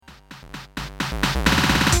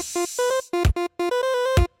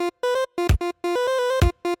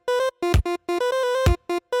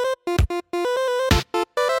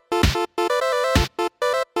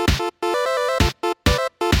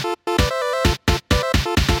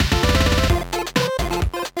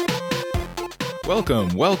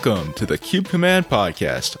Welcome to the Cube Command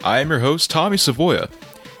Podcast. I am your host, Tommy Savoya,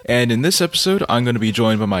 and in this episode, I'm going to be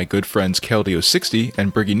joined by my good friends Keldeo60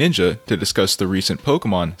 and Briggy Ninja to discuss the recent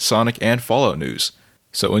Pokemon, Sonic, and Fallout news.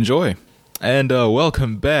 So enjoy. And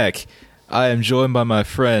welcome back. I am joined by my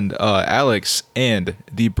friend Alex and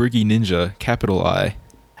the Briggy Ninja, capital I.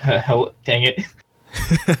 Hell, dang it.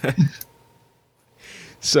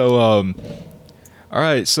 So,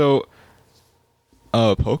 alright, so,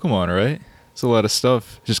 Pokemon, right? It's a lot of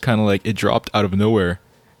stuff. Just kind of like it dropped out of nowhere.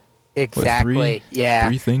 Exactly. What,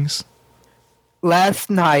 three things? Last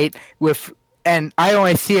night and I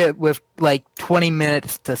only see it with like 20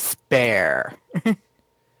 minutes to spare.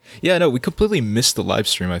 Yeah, no, we completely missed the live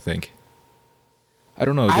stream, I think. I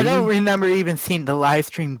don't know. I don't remember even seeing the live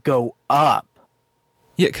stream go up.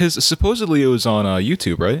 Yeah, because supposedly it was on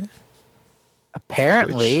YouTube, right?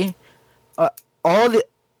 Apparently.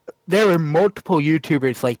 There were multiple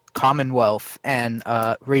YouTubers like Commonwealth and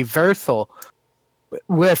Reversal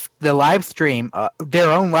with the live stream, their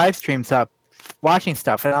own live streams up, watching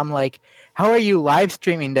stuff. And I'm like, how are you live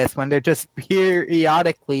streaming this when they're just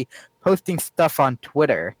periodically posting stuff on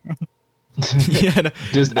Twitter? Yeah,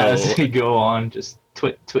 Just as they go on, just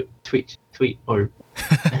tweet, or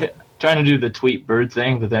trying to do the tweet bird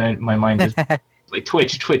thing, but then my mind just like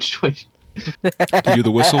twitch. Do you do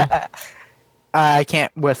the whistle? I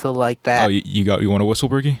can't whistle like that. Oh, you want to whistle,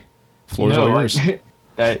 Briggy? Floor's all yours.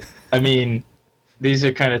 I mean, these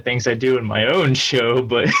are kind of things I do in my own show,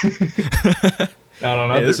 but I don't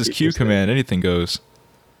know. Hey, this is Q Command. Anything goes.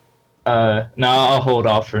 No, I'll hold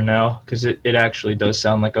off for now because it actually does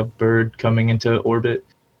sound like a bird coming into orbit.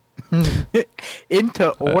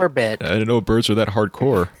 Into orbit. I didn't know birds are that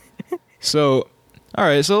hardcore. So, all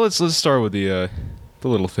right. So let's start with the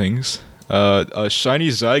little things. Shiny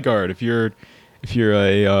Zygarde. If you're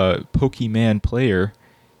a Pokemon player,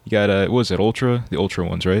 you got what was it? Ultra? The Ultra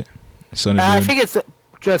ones, right? Sun and Moon. I think it's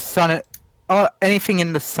just Sun and anything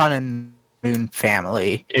in the Sun and Moon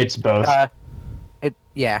family. It's both.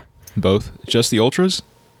 Yeah. Both? Just the Ultras?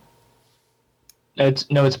 It's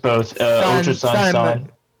both. Ultra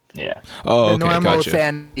Sun. Yeah. Oh, okay, the normals gotcha.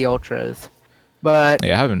 and the Ultras. But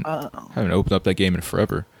yeah, I haven't opened up that game in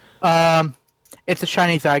forever. It's a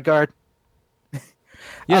Shiny Zygarde.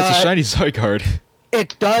 Yeah, it's a Shiny Zygarde.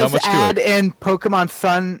 It does add in Pokemon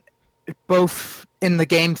Sun, both in the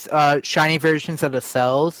game's shiny versions of the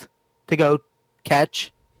cells to go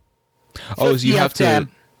catch. Oh, so you have to...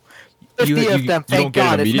 50 of them, thank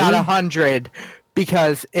God, it's not 100,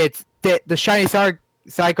 because it's the Shiny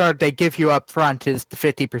Zygarde they give you up front is the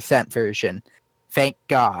 50% version. Thank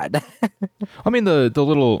God. I mean, the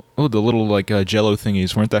little like Jello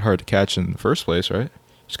thingies weren't that hard to catch in the first place, right?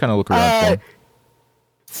 Just kind of look around for them.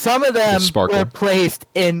 Some of them were placed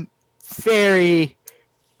in very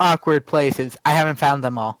awkward places. I haven't found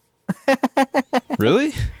them all.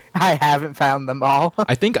 Really? I haven't found them all.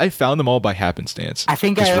 I think I found them all by happenstance. I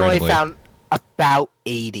think I only found about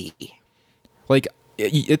 80. Like,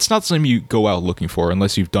 it's not something you go out looking for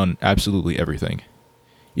unless you've done absolutely everything.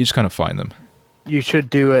 You just kind of find them. You should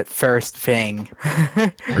do it first thing.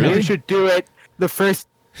 Really? You should do it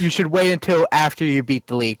you should wait until after you beat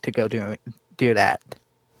the league to go do that.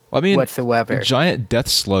 Well, I mean, whatsoever. The giant death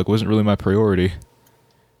slug wasn't really my priority.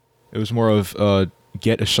 It was more of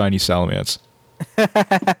get a shiny Salamence.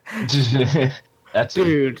 That's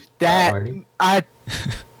dude. That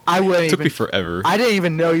I wouldn't. It took me forever. I didn't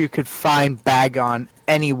even know you could find Bagon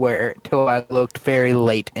anywhere until I looked very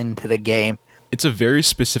late into the game. It's a very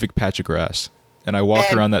specific patch of grass, and I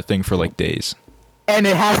walked around that thing for like days. And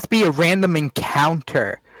it has to be a random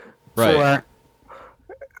encounter, right?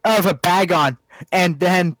 Of a Bagon, and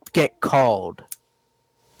then get called.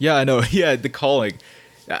 Yeah, I know. Yeah, the calling.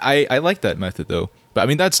 I like that method though, but I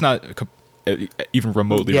mean that's not even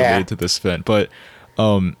remotely related to this event. But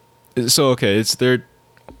so okay, it's there.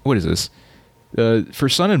 What is this? For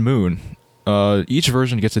Sun and Moon, each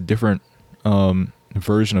version gets a different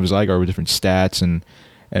version of Zygarde with different stats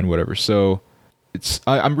and whatever. So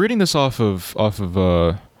I'm reading this off of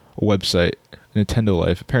a website, Nintendo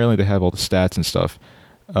Life. Apparently they have all the stats and stuff.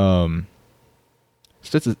 The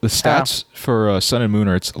stats for Sun and Moon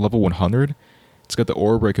are it's level 100. It's got the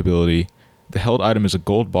Aura Break ability. The held item is a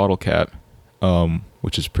gold bottle cap,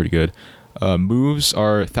 which is pretty good. Moves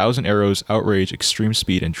are 1,000 Arrows, Outrage, Extreme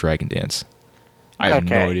Speed, and Dragon Dance. I have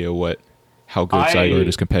no idea how good Zygarde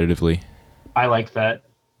is competitively. I like that.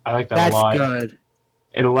 I like that That's a lot. good.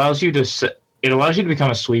 It allows you to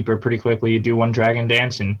become a sweeper pretty quickly. You do one dragon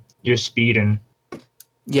dance, and your speed and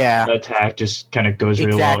Yeah, attack just kind of goes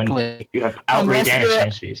really well, and exactly. you have outright damage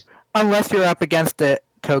change speeds. Unless you're up against the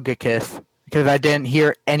Togekiss, because I didn't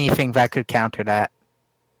hear anything that could counter that.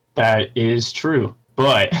 That is true,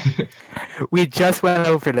 but We just went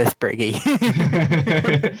over this, Briggy.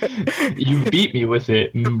 you beat me with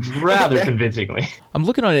it rather convincingly. I'm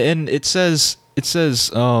looking at it, and it says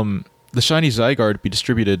the shiny Zygarde be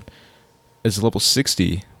distributed as level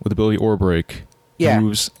 60 with ability Aura Break, Yeah.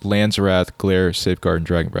 moves Land's Wrath, Glare, Safeguard, and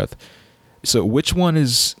Dragon Breath. So which one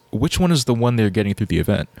is the one they're getting through the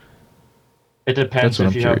event? It depends.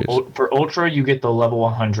 That's what If I'm you curious. have for Ultra, you get the level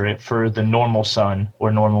 100. For the normal Sun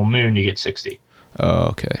or normal Moon, you get 60. Oh,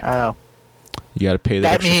 okay. Oh, You got to pay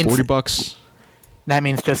that That extra means- $40. that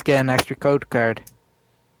means just get an extra code card.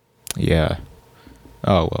 Yeah.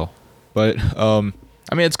 Oh well, but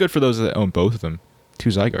I mean, it's good for those that own both of them. 2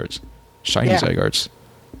 Zygardes, shiny Yeah. Zygardes.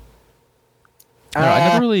 I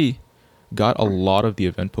never really got a lot of the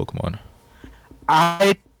event Pokemon.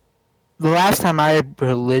 The last time I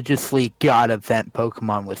religiously got event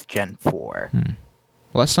Pokemon was Gen 4.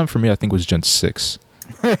 Last time for me, I think was Gen 6.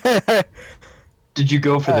 Did you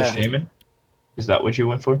go for the Uh. Shaman? Is that what you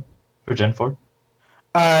went for Gen 4?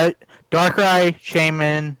 Darkrai,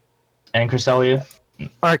 Shaman, And Cresselia? No,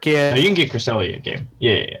 Arceus. you can get Cresselia game.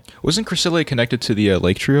 Yeah. Wasn't Cresselia connected to the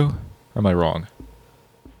Lake Trio? Or am I wrong?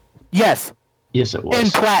 Yes, Yes, it was.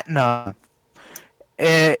 and Platinum.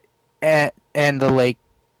 And the Lake.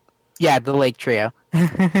 Yeah, the Lake Trio.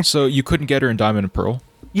 So you couldn't get her in Diamond and Pearl?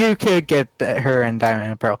 You could get her in Diamond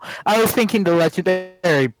and Pearl. I was thinking the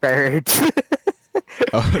legendary birds.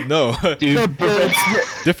 Oh no, Dude, The birds.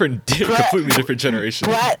 completely different generation.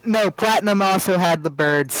 Platinum also had the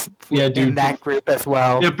birds Yeah, in dude. that group as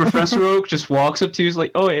well. Yeah, Professor Oak just walks up to you, he's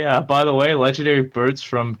like, "Oh yeah, by the way, legendary birds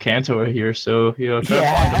from Kanto are here, so try to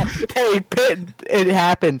find Yeah, them." it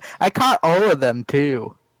happened. I caught all of them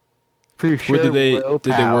too. For sure. Did they work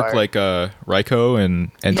willpower. like Raikou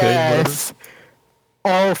and Entei? or whatever? Yes,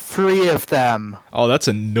 all 3 of them. Oh, that's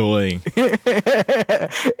annoying.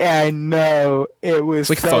 I know it was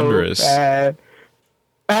It's like so Thunderous. bad.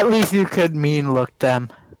 At least you could mean look them.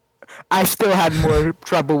 I still had more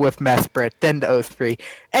trouble with Mesprit than those 3.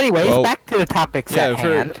 Anyways, Well, back to the topics Yeah, at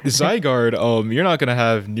for hand. Zygarde, you're not gonna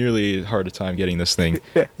have nearly as hard a time getting this thing,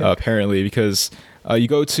 apparently, because you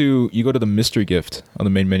go to the mystery gift on the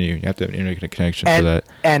main menu. You have to have an internet connection for that.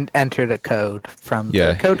 And enter the code from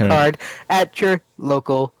Yeah, the code and- card at your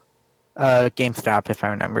local GameStop, if I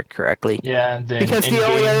remember correctly. Yeah, and then Because the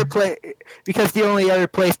only other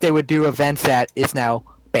place they would do events at is now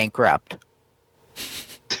bankrupt.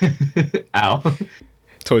 Ow.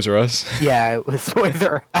 Toys R Us. Yeah, it was Toys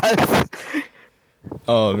R Us.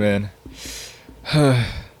 Oh man.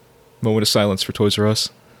 Moment of silence for Toys R Us.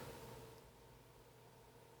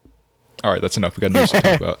 All right, that's enough. We got news to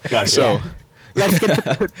talk about. Gotcha. So, Let's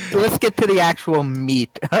get to the actual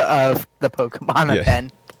meat of the Pokemon Yeah.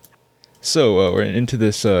 event. so we're into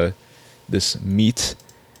this this meat.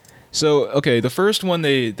 So okay, the first one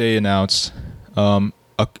they announced,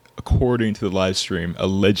 according to the live stream,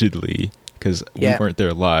 allegedly, because Yeah. we weren't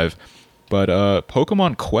there live, but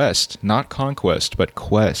Pokemon Quest, not Conquest, but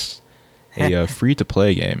Quest, a free to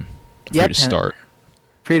play game, free Yep. to start.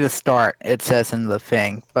 Free to start, it says in the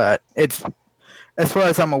thing, but it's, as far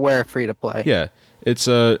as I'm aware, free to play. Yeah, it's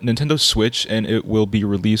a Nintendo Switch, and it will be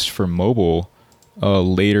released for mobile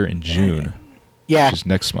later in June, Yeah, which is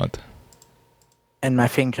next month. and my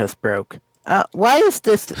thing just broke. Why is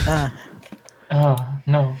this? Oh,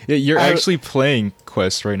 no. Yeah, you're I- actually playing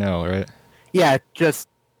Quest right now, right? Yeah, just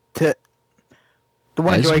to the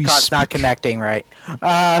one As we Joy-Con's not speak. connecting right.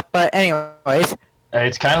 But anyways,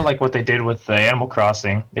 It's kind of like what they did with the Animal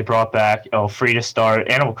Crossing. They brought back, free to start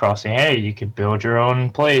Animal Crossing. Hey, you can build your own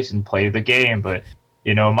place and play the game, but,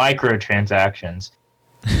 microtransactions.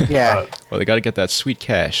 yeah, Well, they got to get that sweet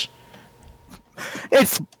cash.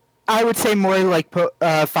 it's, I would say, more like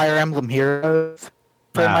Fire Emblem Heroes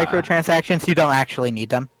for Ah. microtransactions. You don't actually need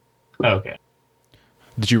them. Okay.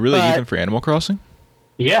 Did you really need But- them for Animal Crossing?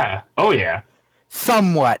 Yeah. Oh, yeah.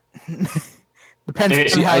 Somewhat. Depends on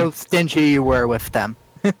See, how stingy you were with them.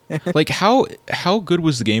 Like how good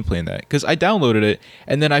was the gameplay in that? Because I downloaded it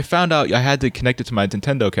and then I found out I had to connect it to my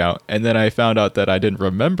Nintendo account, and then I found out that I didn't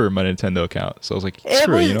remember my Nintendo account. So I was like,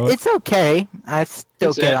 screw it, you know what? It's okay. I still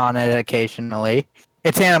It's get a- on it occasionally.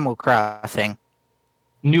 It's Animal Crossing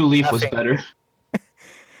New Leaf was Nothing. better.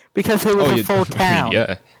 because it was a full town.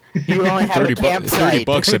 yeah, You only have a 30 campsite.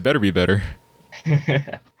 $30. It better be better.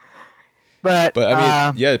 But But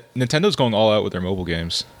I mean, yeah, Nintendo's going all out with their mobile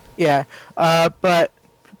games. yeah. But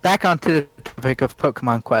back onto the topic of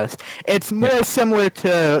Pokemon Quest, it's more similar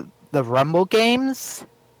to the Rumble games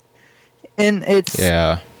in its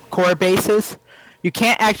core basis. You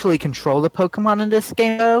can't actually control the Pokemon in this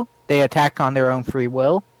game, though. They attack on their own free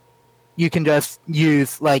will. You can just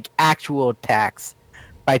use like actual attacks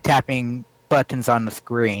by tapping buttons on the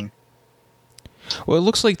screen. Well, it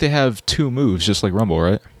looks like they have 2 moves, just like Rumble,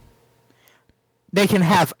 right? They can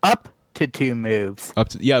have up to 2 moves. Up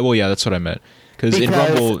to, yeah, that's what I meant. Because in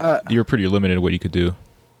Rumble, you're pretty limited in what you could do.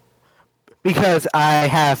 Because I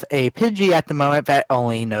have a Pidgey at the moment that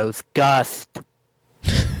only knows Gust.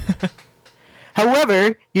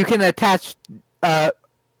 However, you can attach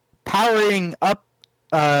powering up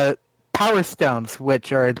Power Stones,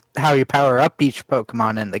 which are how you power up each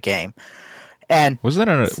Pokemon in the game. And wasn't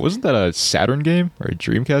that a Saturn game or a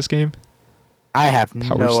Dreamcast game? I have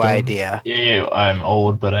no idea. Yeah, I'm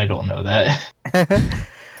old, but I don't know that.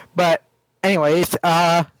 But anyways,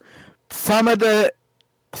 some of the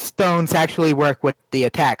stones actually work with the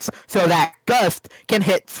attacks, so that Gust can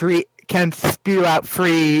can spew out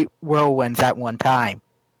 3 whirlwinds at one time.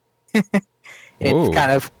 It's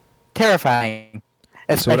kind of terrifying,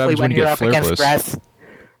 especially when you're up against grass.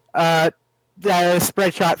 The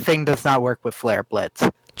spread shot thing does not work with Flare Blitz.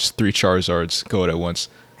 Just 3 Charizards go at once.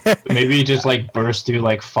 Maybe you just like burst through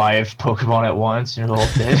like 5 Pokemon at once and you're all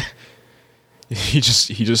dead. He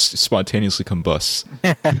just spontaneously combusts.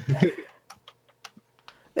 I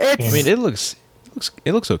mean, it looks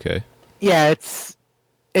okay. Yeah, it's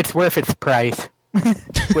worth its price,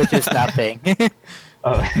 which is nothing.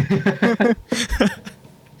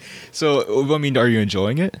 So, I mean, are you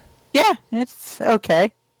enjoying it? Yeah, it's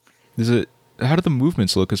okay. How do the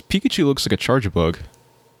movements look? Because Pikachu looks like a Charjabug.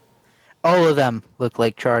 All of them look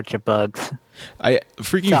like Charjabugs.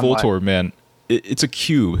 Voltorb, man, it's a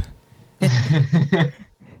cube.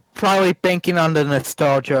 Probably banking on the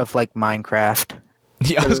nostalgia of like Minecraft.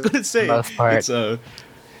 Yeah, I was gonna say most part.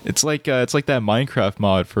 It's like that Minecraft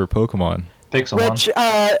mod for Pokemon.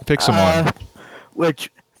 Pixelmon.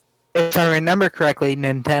 Which, if I remember correctly,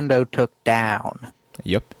 Nintendo took down.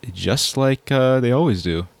 Yep, just like they always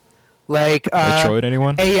do. Like Metroid,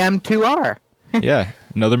 anyone? AM2R. Yeah,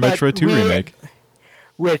 another Metroid 2 remake.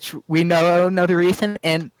 Which we know another reason,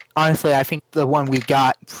 and honestly, I think the one we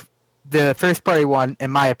got, the first party one,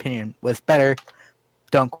 in my opinion, was better.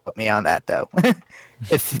 Don't quote me on that, though.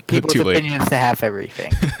 It's people's opinions to have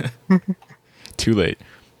everything. Too late.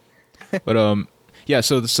 But yeah.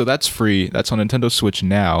 So that's free. That's on Nintendo Switch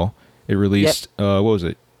now. It released. What was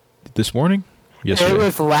it? This morning? Yesterday. It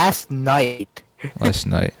was last night. Last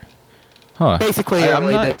night. Huh. Basically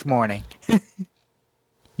early this morning.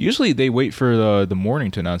 Usually they wait for the morning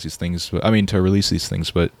to announce these things. To release these things.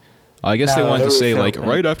 But I guess they wanted to say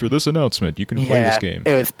right after this announcement, you can play this game.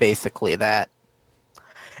 It was basically that.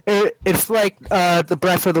 It's like the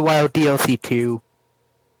Breath of the Wild DLC 2,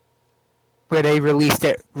 where they released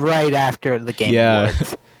it right after the game. Yeah,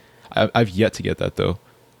 I've yet to get that though.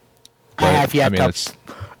 But, I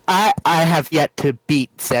have yet to beat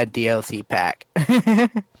said DLC pack.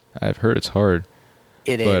 I've heard it's hard.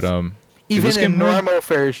 It is. But even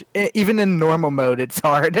in normal mode, it's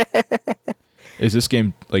hard. Is this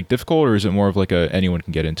game like difficult, or is it more of like anyone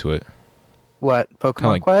can get into it? What,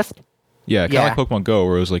 Pokemon Quest? Yeah, kind of like Pokemon Go,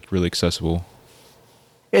 where it was like really accessible.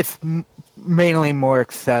 It's mainly more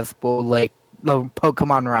accessible, like the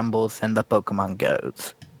Pokemon Rumbles and the Pokemon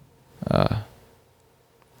Go's.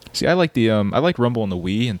 See, I like Rumble on the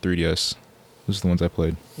Wii and 3DS. Those are the ones I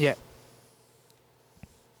played. Yeah.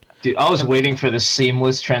 Dude, I was waiting for the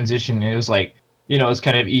seamless transition. It was like, it's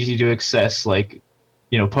kind of easy to access, like,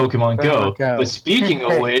 Pokemon Go. But speaking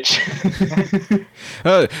of which,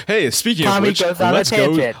 hey, speaking of which,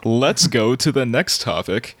 let's go to the next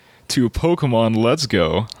topic, to Pokemon Let's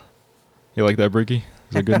Go. You like that, Bricky?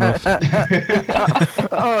 Is that good enough?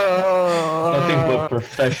 Nothing but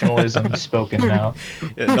professionalism spoken now.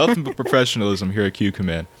 Yeah, nothing but professionalism here at Q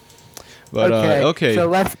Command. But okay. So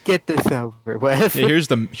let's get this over with. Yeah, here's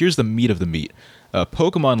the meat of the meat.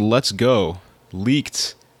 Pokemon Let's Go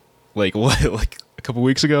leaked, like what, like a couple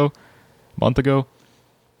weeks ago, a month ago.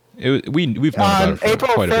 We've known about it for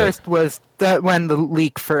April quite a bit. April 1st was when the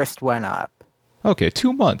leak first went up. Okay,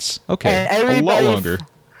 2 months. Okay, a lot longer.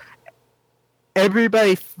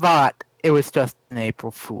 Everybody thought it was just an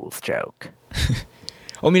April Fool's joke.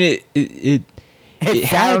 I mean, it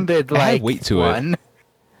sounded like had weight to one. It.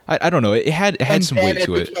 I don't know. It had some weight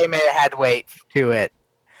to it. It had weight to it.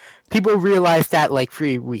 People realized that like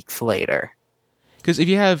 3 weeks later. Because if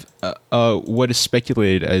you have what is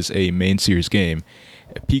speculated as a main series game,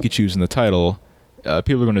 Pikachu's in the title,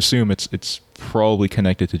 people are going to assume it's probably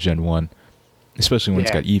connected to Gen 1, especially when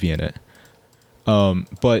it's got Eevee in it.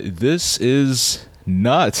 But this is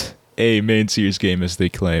not a main series game as they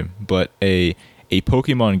claim, but a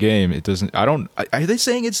Pokemon game. It doesn't. I don't. Are they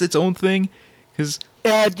saying it's its own thing? Because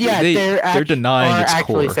they're denying its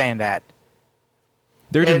actually core. saying that.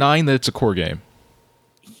 They're denying that it's a core game.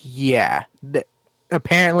 Yeah.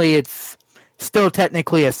 Apparently, it's still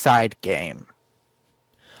technically a side game.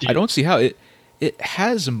 I don't see how it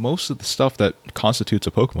has most of the stuff that constitutes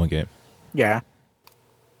a Pokemon game. Yeah.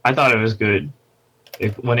 I thought it was good.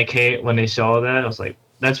 When they saw that, I was like,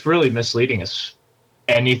 that's really misleading as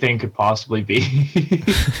anything could possibly be.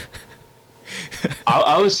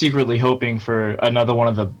 I was secretly hoping for another one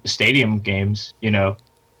of the Stadium games,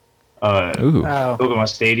 Pokemon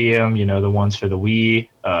Stadium, the ones for the Wii,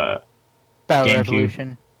 Battle GameCube.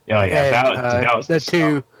 Revolution. Oh yeah, that was the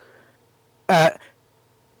two. But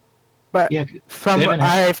from what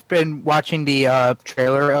I've been watching the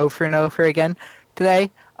trailer over and over again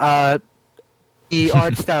today, the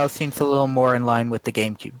art style seems a little more in line with the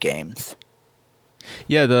GameCube games.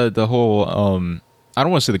 Yeah, the whole I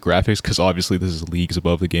don't want to say the graphics because obviously this is leagues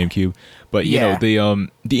above the GameCube, but you know the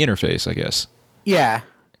interface, I guess. Yeah.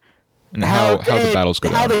 And how the battles go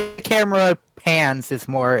how down. the camera pans is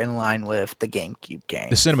more in line with the GameCube game.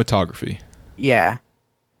 The cinematography. Yeah.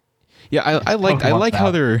 Yeah, I like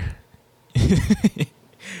how they're.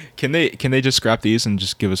 Can they just scrap these and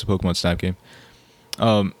just give us a Pokemon Snap game?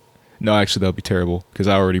 No, actually that would be terrible because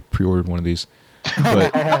I already pre-ordered one of these.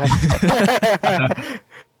 But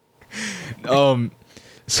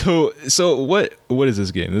so what is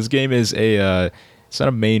this game? This game is it's not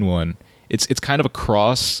a main one. It's kind of a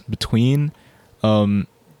cross between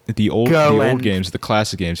the old games, the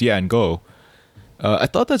classic games, and Go. I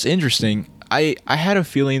thought that's interesting. I had a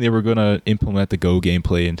feeling they were gonna implement the Go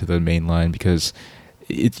gameplay into the main line because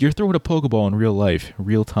you're throwing a Pokeball in real life,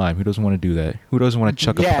 real time. Who doesn't want to do that? Who doesn't want to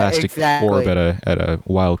chuck a plastic orb at a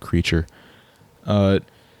wild creature? I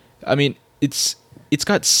mean, it's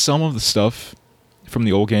got some of the stuff from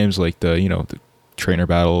the old games, like the trainer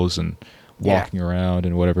battles and walking around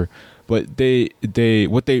and whatever. But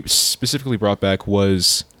what they specifically brought back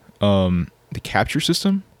was the capture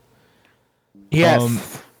system.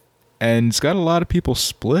 Yes. And it's got a lot of people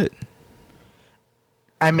split.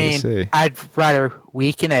 I mean, I'd rather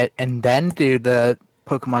weaken it and then do the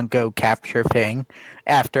Pokemon Go capture thing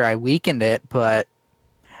after I weakened it, but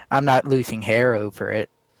I'm not losing hair over it.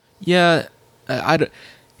 Yeah,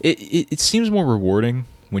 it seems more rewarding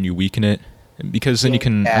when you weaken it because then you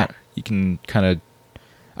can kind of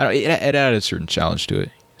it added a certain challenge to it,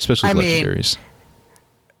 especially with legendaries.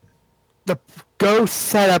 The Go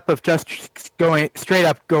setup of just straight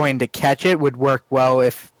up going to catch it would work well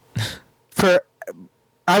if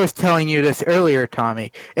I was telling you this earlier,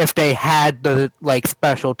 Tommy, if they had the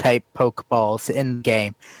special type Pokeballs in the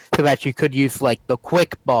game so that you could use the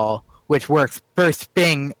quick ball, which works best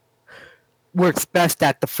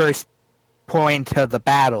at the first point of the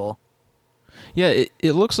battle. Yeah,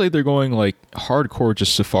 it looks like they're going hardcore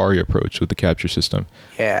just Safari approach with the capture system.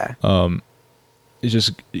 Yeah. It's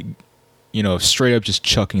just straight up just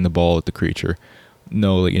chucking the ball at the creature.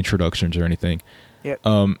 No introductions or anything. Yeah.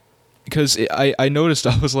 Because I noticed,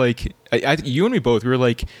 I was like, you and me both, we were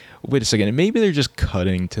like, wait a second, maybe they're just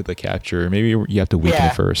cutting to the capture. Maybe you have to weaken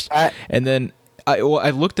it first. And then I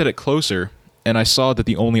looked at it closer, and I saw that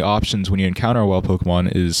the only options when you encounter a wild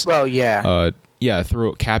Pokemon is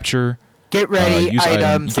throw capture, get ready,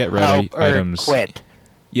 items, get ready, help, items, or quit.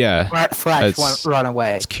 Yeah. / run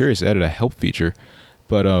away. It's curious, it added a help feature,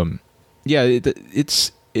 but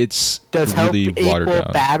it's does really help watered equal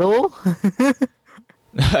down. Battle?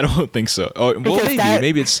 I don't think so. Oh, well,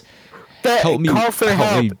 maybe it's help me. Call for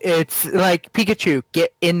help. It's like Pikachu,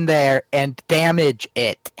 get in there and damage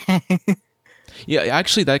it. Yeah,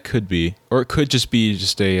 actually, that could be, or it could just be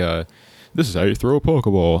a. This is how you throw a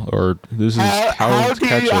Pokeball, or this is how to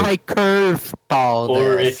catch it. I curve ball?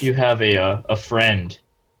 Or this? if you have a friend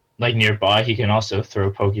nearby, he can also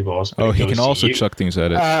throw Pokeballs. Oh, he can also chuck things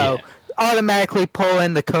at it. Automatically pull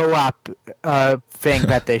in the co-op thing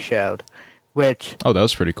that they showed. Which that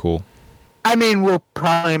was pretty cool. I mean, will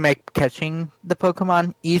probably make catching the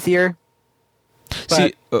Pokemon easier.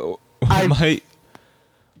 See, I might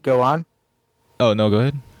go on. Oh no, go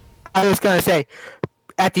ahead. I was gonna say,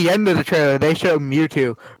 at the end of the trailer, they showed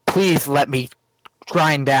Mewtwo. Please let me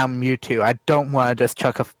grind down Mewtwo. I don't want to just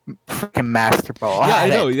chuck a freaking Master Ball. Yeah, I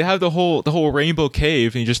know. You have the whole Rainbow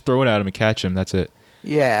Cave, and you just throw it at him and catch him. That's it.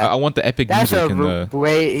 Yeah. I want the epic music. That's a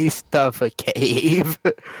waste of a cave.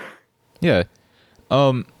 Yeah.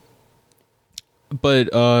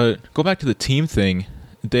 But go back to the team thing.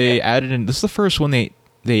 They added in. This is the first one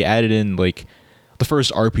they added in, like the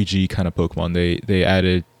first RPG kind of Pokemon. They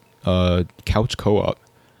added couch co-op,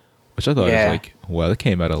 which I thought was like, wow, that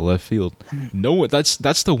came out of left field. No, that's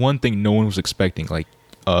the one thing no one was expecting. Like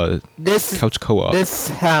this couch co-op. This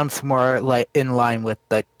sounds more like in line with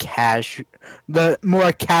the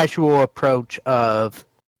more casual approach of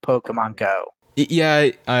Pokemon Go. Yeah,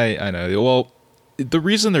 I know. Well, the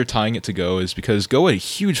reason they're tying it to Go is because Go had a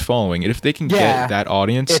huge following, and if they can get that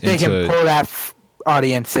audience if they can pull that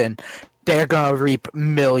audience in, they're gonna reap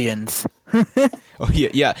millions. Oh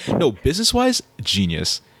yeah. No, business-wise,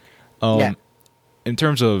 genius. In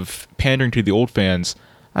terms of pandering to the old fans,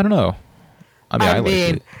 I don't know. I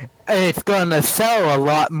mean, it's gonna sell a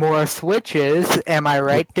lot more Switches. Am I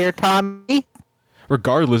right there, Tommy?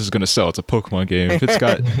 Regardless, it's gonna sell. It's a Pokemon game. If it's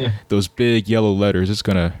got those big yellow letters, it's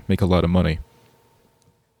gonna make a lot of money.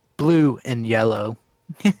 Blue and yellow.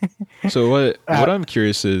 So what I'm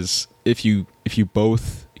curious is if you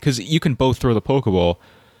both, because you can both throw the Pokeball,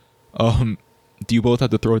 do you both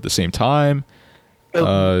have to throw at the same time?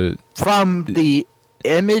 From the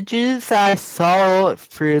images I saw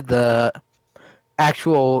for the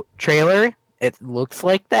actual trailer, it looks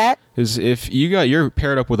like that. Because if you're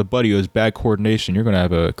paired up with a buddy who has bad coordination, you're gonna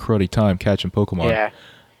have a cruddy time catching Pokemon.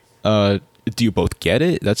 Yeah. Do you both get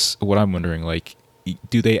it? That's what I'm wondering. Like,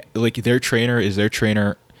 do they like their trainer? Is their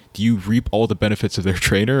trainer? Do you reap all the benefits of their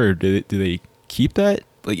trainer, or do they keep that?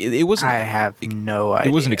 Like, it wasn't. I have no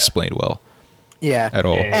idea. It wasn't explained well. Yeah. At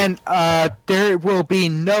all. And there will be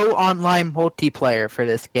no online multiplayer for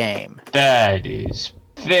this game. That is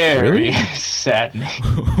very saddening.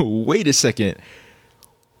 Wait a second.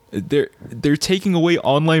 They're taking away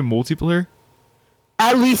online multiplayer?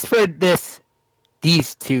 At least for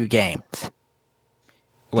these two games.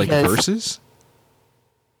 Like versus?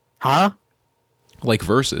 Huh? Like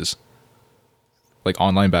versus? Like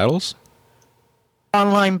online battles?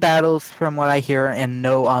 Online battles, from what I hear, and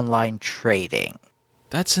no online trading.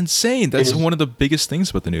 That's insane. That's one of the biggest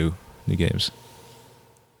things about the new games.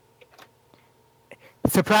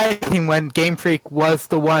 Surprising when Game Freak was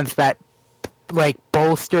the ones that like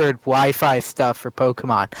bolstered Wi-Fi stuff for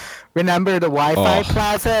Pokemon. Remember the Wi-Fi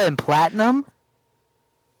Plaza in Platinum?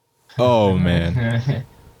 Oh man.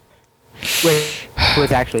 Which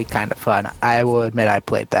was actually kind of fun. I will admit I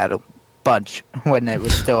played that a bunch when it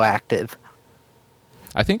was still active.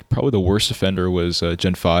 I think probably the worst offender was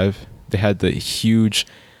Gen 5. They had the huge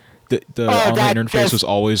the online interface was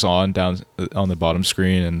always on down on the bottom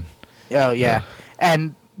screen, and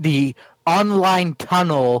and the online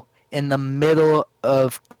tunnel in the middle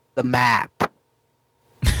of the map.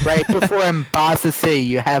 Right before Mombasa City,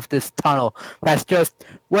 you have this tunnel that's just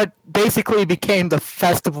what basically became the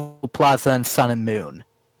Festival Plaza in Sun and Moon.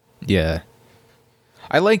 Yeah.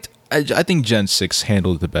 I think Gen 6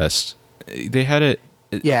 handled it the best. They had it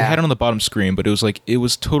they had it on the bottom screen, but it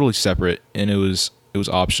was totally separate, and it was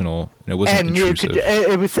optional, and it wasn't intrusive.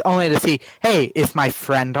 It was only to see, hey, is my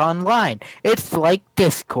friend online? It's like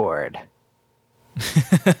Discord.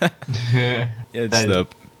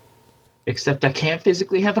 Except I can't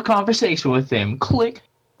physically have a conversation with him. Click.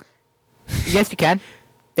 Yes, you can.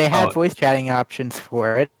 They had voice chatting options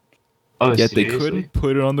for it. Oh, yet seriously? They couldn't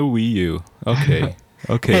put it on the Wii U. Okay.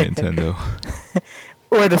 Okay, Nintendo.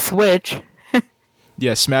 Or the Switch.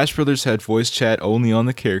 Yeah, Smash Brothers had voice chat only on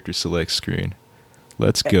the character select screen.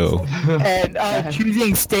 Let's go. And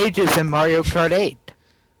choosing stages in Mario Kart 8.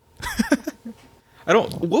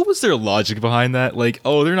 What was their logic behind that? Like,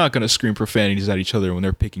 they're not going to scream profanities at each other when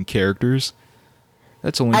they're picking characters.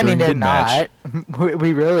 That's only during mid-match.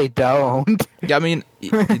 We really don't. Yeah, I mean,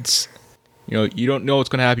 it's, you don't know what's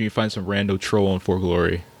going to happen. You find some rando troll on For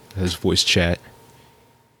Glory that has voice chat.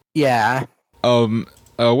 Yeah.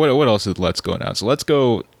 What else did Let's Go announce? So Let's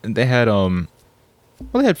Go, they had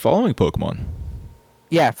they had following Pokemon.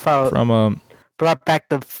 Yeah, brought back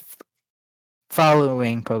the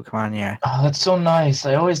following Pokemon. Yeah. Oh, that's so nice.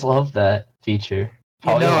 I always loved that feature.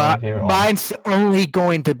 Mine's only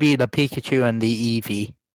going to be the Pikachu and the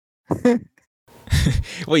Eevee.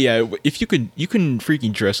 Well, yeah, if you can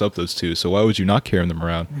freaking dress up those two. So why would you not carry them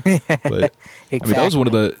around? But Exactly. I mean, that was one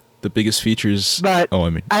of the biggest features. But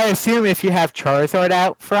I assume if you have Charizard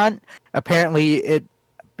out front, apparently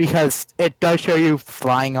because it does show you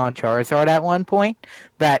flying on Charizard at one point,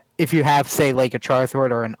 that if you have, say, like a Charizard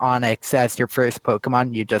or an Onix as your first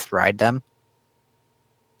Pokemon, you just ride them.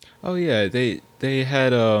 Oh yeah, they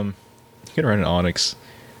had you can ride an Onix.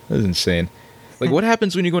 That was insane. Like, what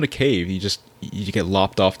happens when you go in a cave? You get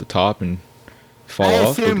lopped off the top and fall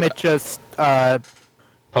off? I assume it just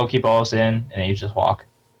Pokeballs in, and you just walk.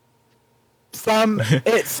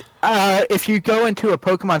 It's if you go into a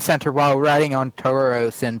Pokemon Center while riding on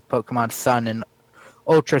Tauros in Pokemon Sun and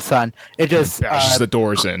Ultra Sun, it just bashes the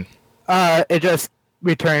doors in. It just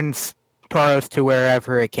returns Tauros to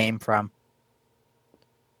wherever it came from.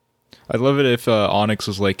 I'd love it if Onyx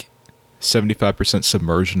was like 75%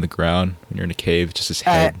 submerged in the ground when you're in a cave, just his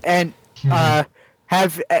head.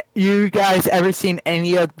 Have you guys ever seen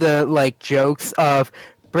any of the like jokes of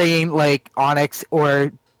bringing like Onyx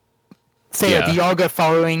or say a Dialga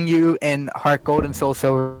following you in Heart Gold and Soul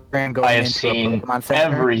Silver and going into a Pokemon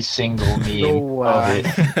Center? Every single meme of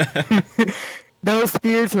it. Those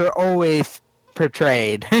fears are always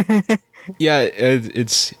portrayed. Yeah,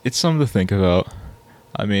 it's something to think about.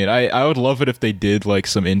 I mean, I would love it if they did like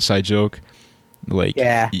some inside joke, like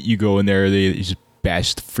you go in there, you just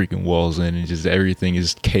bash the freaking walls in, and just everything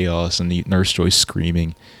is chaos, and the Nurse Joy's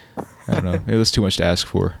screaming. I don't know, maybe that's too much to ask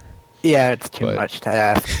for. Yeah, it's too much to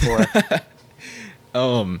ask for.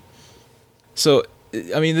 So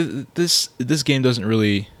I mean, this game doesn't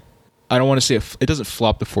really. I don't want to say it doesn't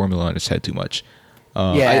flop the formula on its head too much.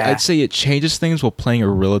 I'd say it changes things while playing a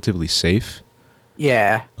relatively safe.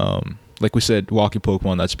 Yeah. Like we said, walking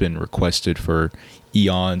Pokemon, that's been requested for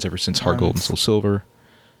eons ever since Heart Gold and Soul Silver.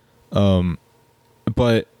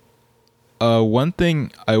 But one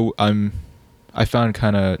thing I found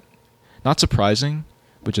kind of not surprising,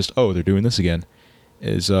 but just they're doing this again,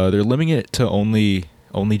 is they're limiting it to only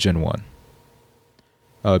Gen 1.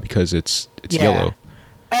 Because it's yellow.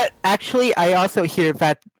 Actually, I also hear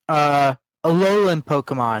that Alolan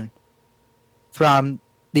Pokemon from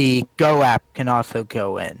the Go app can also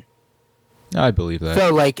go in. I believe that.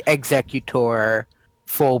 So, like, Executor,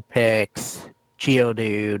 Vulpix,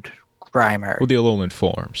 Geodude, Grimer. With the Alolan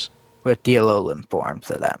forms. With the Alolan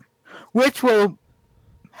forms of them. Which will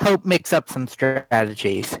help mix up some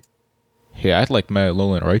strategies. Yeah, I'd like my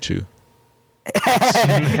Alolan Raichu.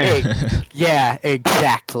 Yeah,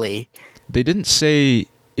 exactly. They didn't say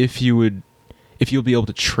if you'll be able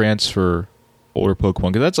to transfer older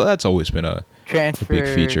Pokemon, because that's always been a big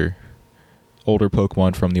feature. Older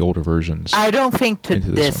Pokemon from the older versions. I don't think to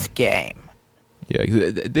this game. Yeah,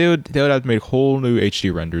 they would have to make whole new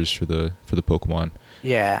HD renders for the Pokemon.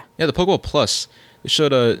 Yeah. Yeah, the Pokeball Plus, it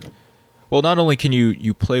showed well, not only can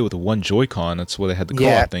you play with one Joy-Con, that's why they had the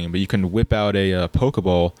co-op thing, but you can whip out a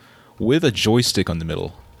Pokeball with a joystick on the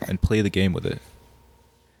middle and play the game with it.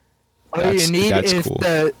 All you need is cool.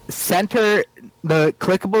 The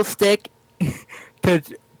clickable stick to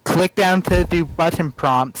click down to do button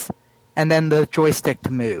prompts, and then the joystick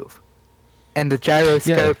to move. And the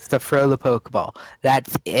gyroscopes to throw the Pokeball.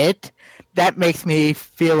 That's it? That makes me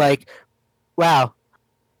feel like, wow,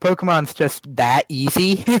 Pokemon's just that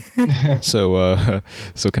easy. So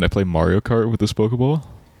can I play Mario Kart with this Pokeball?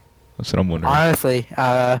 That's what I'm wondering. Honestly,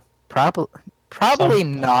 probably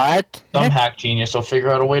not. Some hack genius will figure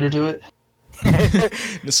out a way to do it.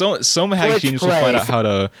 Some hack genius will find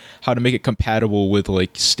out how to make it compatible with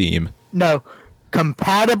like Steam. No,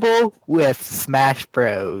 compatible with Smash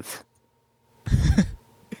Bros.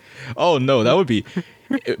 Oh no, that would be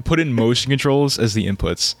put in motion controls as the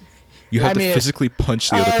inputs. You have to physically punch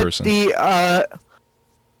the other person. The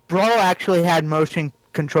Brawl actually had motion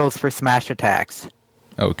controls for smash attacks.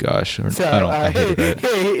 Oh gosh, I hated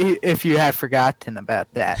that. If you had forgotten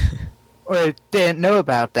about that or didn't know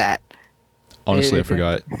about that. Honestly, I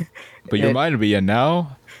forgot. But you reminded me, and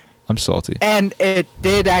now I'm salty. And it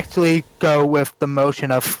did actually go with the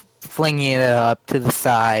motion of flinging it up to the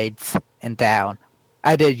sides and down.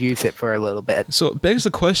 I did use it for a little bit. So it begs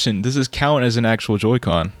the question, does this count as an actual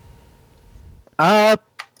Joy-Con?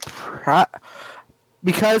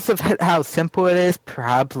 Because of how simple it is,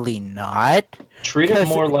 probably not. Treat it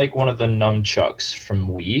more like one of the nunchucks from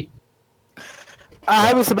Wii.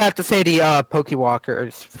 I was about to say the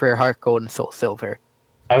Pokewalkers for Heart Gold and Soul Silver.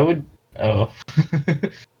 I would... Oh.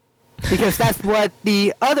 Because that's what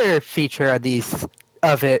the other feature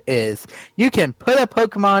of it is. You can put a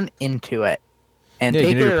Pokemon into it and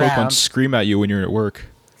take it around. Pokemon scream at you when you're at work.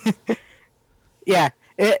 Yeah,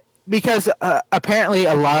 because apparently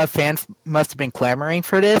a lot of fans must have been clamoring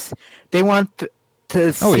for this. They want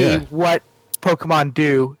to see what Pokemon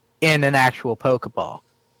do in an actual Pokeball.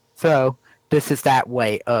 So this is that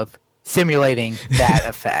way of simulating that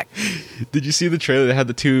effect. Did you see the trailer that had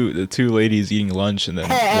the two ladies eating lunch, and then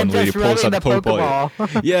one lady pulls out the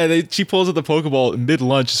Pokeball? Yeah, she pulls out the Pokeball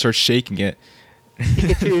mid-lunch and starts shaking it.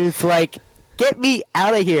 Pikachu's like, get me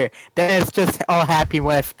out of here. Then it's just all happy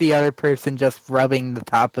with the other person just rubbing the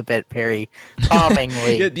top of it very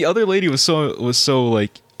calmingly. Yeah, the other lady was so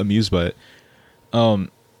like amused by it.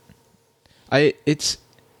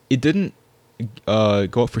 It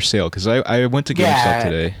go up for sale? Because I went to GameStop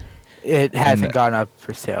today. It hasn't gone up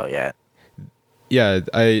for sale yet. Yeah,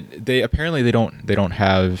 they apparently they don't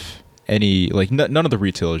have any, like, none of the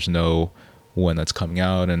retailers know when that's coming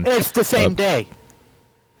out, and it's the same day.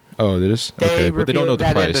 Oh, it is? Okay, but they don't know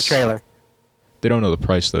the price. In the trailer. They don't know the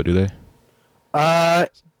price though, do they? I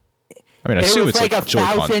mean, I assume it's like a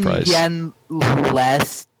Joy-Con price. yen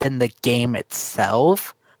less than the game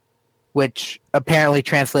itself, which apparently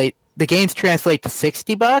the games translate to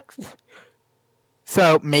 $60.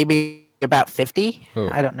 So maybe about 50. Oh.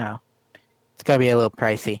 I don't know. It's gotta be a little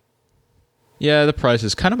pricey. Yeah, the price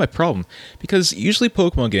is kind of my problem because usually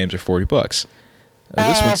Pokemon games are $40.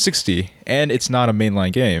 This one's 60, and it's not a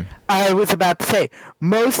mainline game. I was about to say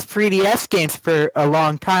most 3DS games for a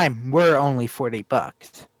long time were only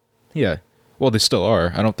 $40. Yeah, well, they still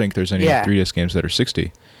are. I don't think there's any 3DS games that are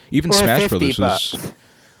 60. Even Smash Brothers was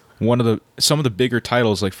some of the bigger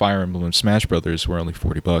titles like Fire Emblem and Smash Brothers were only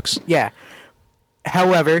 $40. Yeah.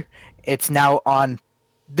 However, it's now on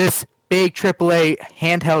this big AAA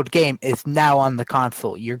handheld game is now on the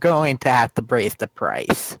console. You're going to have to raise the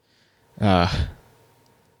price. I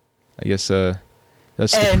guess that's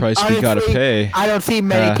the price honestly, we gotta pay. I don't see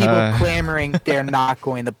many people clamoring they're not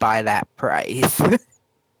going to buy that price.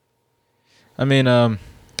 I mean, I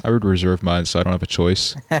would reserve mine, so I don't have a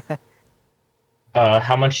choice.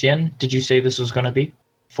 How much yen did you say this was gonna be?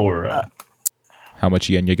 For how much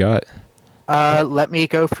yen you got? Let me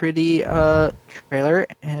go through the trailer,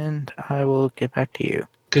 and I will get back to you.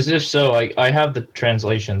 Because if so, I have the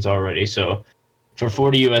translations already. So for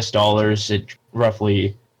 $40, it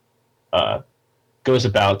roughly goes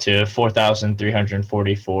about to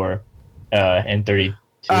 4,344 and 32.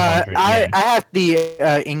 I have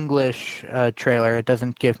the English trailer. It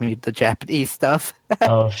doesn't give me the Japanese stuff.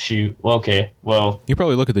 Oh shoot! Well, okay. Well, you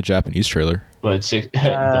probably look at the Japanese trailer. But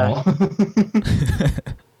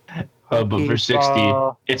but for 60,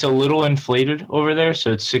 it's a little inflated over there,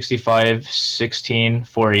 so it's 65, 16,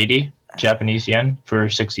 480 Japanese yen for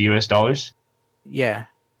 $60. Yeah.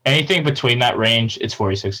 Anything between that range, it's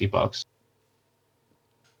 $40-$60.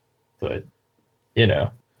 But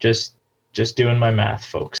just doing my math,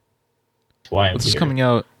 folks. That's why I'm This here. is coming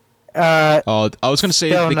out. I was gonna say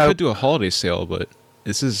they could do a holiday sale, but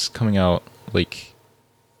this is coming out like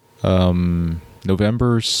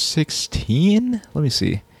November 16. Let me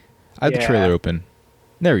see. I have the trailer open.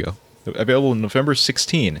 There we go. Available November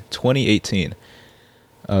 16, 2018.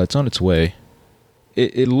 It's on its way.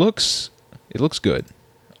 It looks good.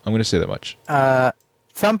 I'm gonna say that much.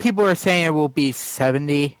 Some people are saying it will be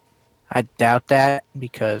 70. I doubt that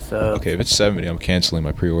because of... Okay, if it's 70, I'm canceling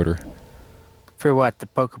my pre-order. For what? The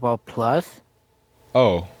Pokeball Plus?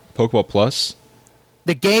 Oh, Pokeball Plus?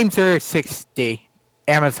 The games are 60.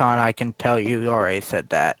 Amazon, I can tell you, already said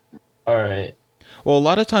that. Alright. Well, a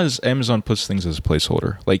lot of times Amazon puts things as a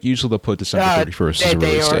placeholder. Like, usually they'll put December 31st as a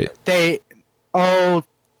release date. All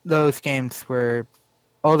those games were...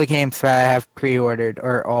 All the games that I have pre-ordered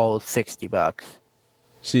are all $60.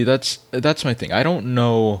 See, that's my thing. I don't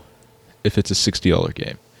know if it's a $60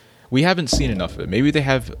 game. We haven't seen enough of it. Maybe they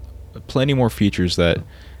have plenty more features that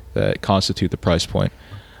constitute the price point.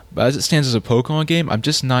 But as it stands as a Pokemon game, I'm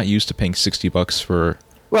just not used to paying $60 for...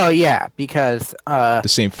 Well, yeah, because... the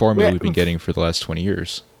same formula we've been getting for the last 20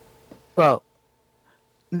 years. Well,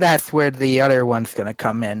 that's where the other one's going to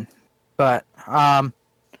come in. But,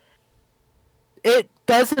 it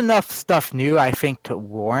does enough stuff new, I think, to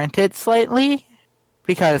warrant it slightly.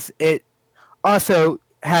 Because it also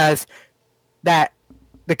has the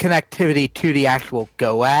connectivity to the actual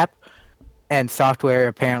Go app. And software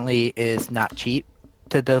apparently is not cheap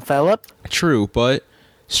to develop. True, but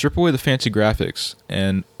strip away the fancy graphics,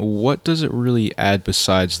 and what does it really add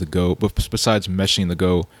besides meshing the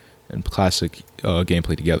Go and classic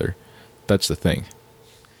gameplay together? That's the thing.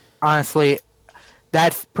 Honestly,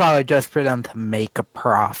 that's probably just for them to make a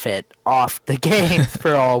profit off the games,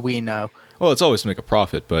 for all we know. Well, it's always to make a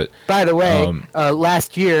profit, but... By the way,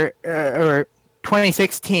 last year, or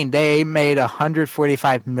 2016, they made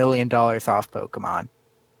 $145 million off Pokemon.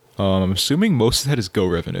 I'm assuming most of that is Go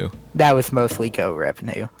revenue. That was mostly Go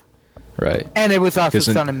revenue. Right. And it was also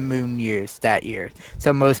Sun and Moon years that year,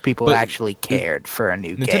 so most people actually cared for a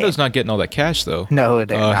new game. Nintendo's not getting all that cash, though. No,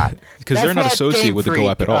 they're not. Because they're not associated with the Go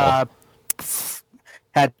app at all.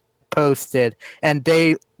 Had posted, and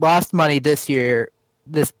they lost money this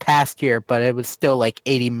past year, but it was still like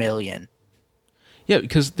 80 million. Yeah,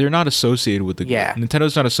 because they're not associated with the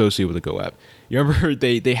Nintendo's not associated with the Go app. You remember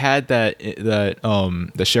they had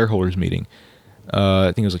the shareholders meeting.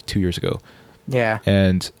 I think it was like 2 years ago. Yeah.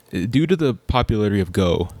 And due to the popularity of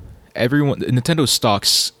Go Nintendo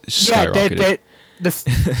stocks skyrocketed.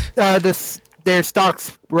 Their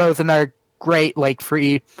stocks rose another great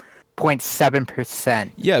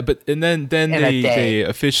 3.7%. Yeah, but and then they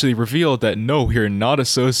officially revealed that no, we're not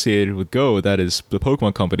associated with Go. That is the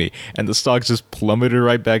Pokemon Company, and the stocks just plummeted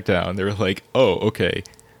right back down. They were like, oh, okay.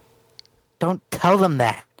 Don't tell them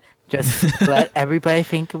that. Just let everybody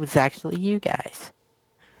think it was actually you guys.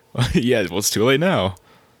 Yeah, well, it's too late now.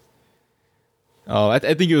 I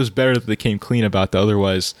think it was better that they came clean about that.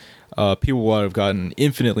 Otherwise, people would have gotten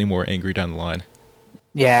infinitely more angry down the line.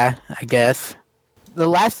 Yeah, I guess. The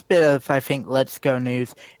last bit of, I think, Let's Go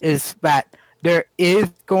news is that there is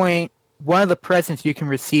one of the presents you can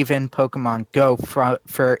receive in Pokemon Go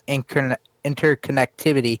for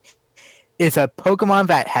interconnectivity is a Pokemon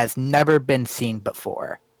that has never been seen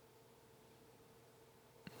before.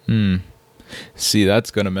 See,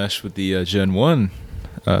 that's going to mesh with the Gen 1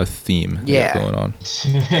 theme going on.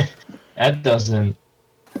 That doesn't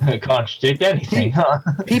contradict anything, huh?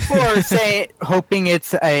 People are hoping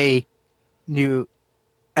it's a new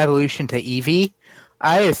evolution to Eevee.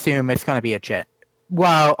 I assume it's going to be a Gen,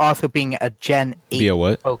 while also being a Gen 8 be a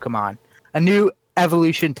what? Pokemon. A new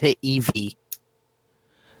evolution to Eevee.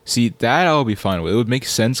 See, that I'll be fine with. It would make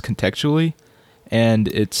sense contextually, and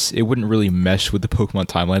it wouldn't really mesh with the Pokemon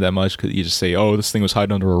timeline that much, because you just say, oh, this thing was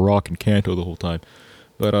hiding under a rock in Kanto the whole time.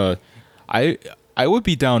 But I would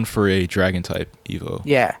be down for a Dragon-type Evo.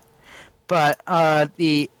 Yeah. But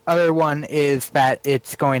the other one is that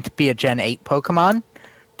it's going to be a Gen 8 Pokemon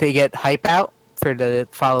to get hype out for the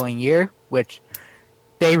following year, which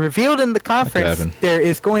they revealed in the conference. There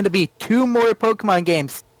is going to be 2 more Pokemon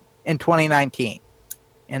games in 2019,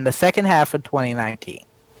 in the second half of 2019.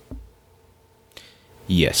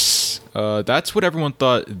 Yes. That's what everyone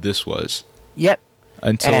thought this was. Yep.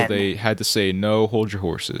 Until they had to say, no, hold your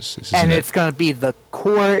horses. And it's going to be the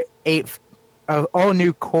core 8, all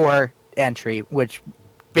new core entry, which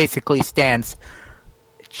basically stands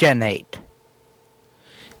Gen 8.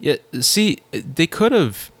 Yeah, see, they could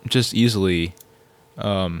have just easily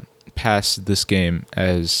passed this game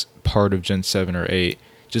as part of Gen 7 or 8,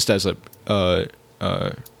 just as a, not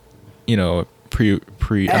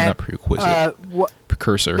prerequisite,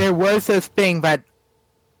 precursor. There was this thing that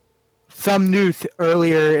some news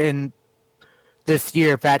earlier in this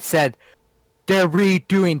year that said they're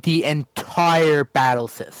redoing the entire battle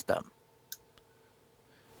system.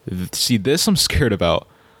 See, this I'm scared about.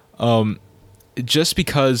 Just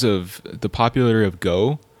because of the popularity of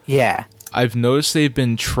Go. Yeah. I've noticed they've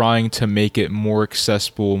been trying to make it more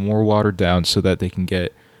accessible, more watered down, so that they can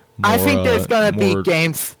get more, I think there's going to be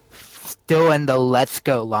games still in the Let's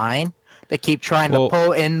Go line that keep trying to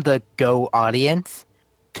pull in the Go audience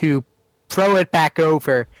to throw it back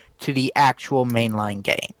over to the actual mainline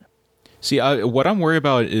game. See, what I'm worried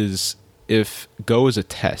about is if Go is a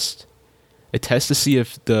test to see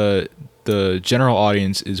if the general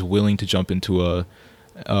audience is willing to jump into a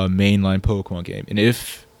mainline Pokemon game, and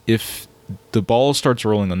if the ball starts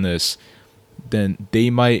rolling on this, then they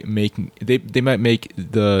might make the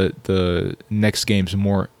next games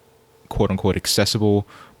more quote unquote accessible,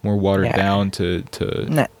 more watered down to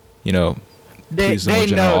please the more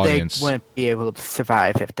general audience. They wouldn't be able to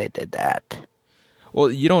survive if they did that. Well,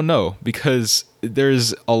 you don't know, because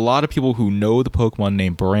there's a lot of people who know the Pokemon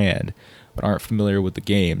name brand but aren't familiar with the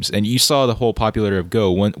games. And you saw the whole popularity of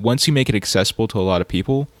Go. Once you make it accessible to a lot of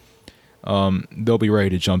people, they'll be ready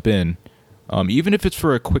to jump in. Even if it's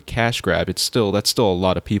for a quick cash grab, that's still a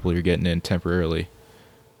lot of people you're getting in temporarily.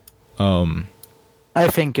 I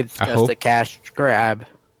think it's just a cash grab.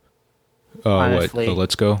 Honestly. What? The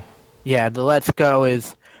Let's Go? Yeah, the Let's Go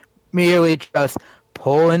is merely just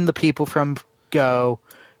pulling the people from Go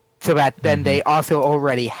so that then they also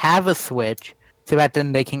already have a Switch, so that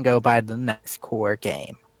then they can go buy the next core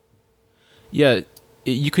game. Yeah,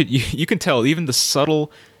 you can tell even the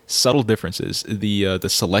subtle differences. The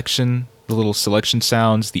selection, the little selection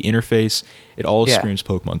sounds, the interface, it all screams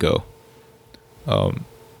Pokemon Go.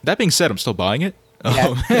 That being said, I'm still buying it.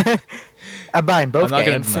 Yeah. I'm buying both games. I'm not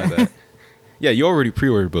going to deny that. Yeah, you already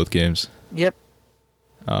pre-ordered both games. Yep.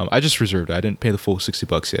 I just reserved it. I didn't pay the full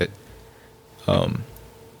 $60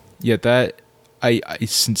 yet. That I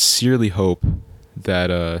sincerely hope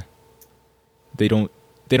that they don't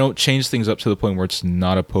change things up to the point where it's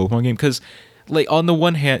not a Pokemon game, because like on the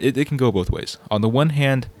one hand it can go both ways. On the one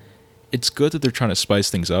hand, it's good that they're trying to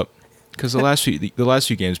spice things up, because the last few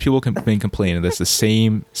games people have been complaining that's the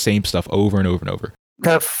same stuff over and over and over.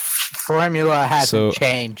 The formula hasn't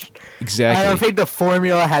changed. Exactly. I don't think the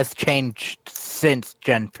formula has changed since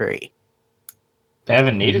Gen 3. They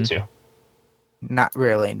haven't needed to. Not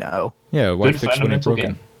really, no. Yeah, why fix when it's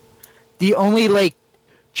broken? the only like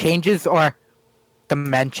changes are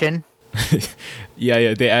dimension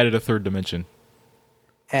Yeah, they added a third dimension.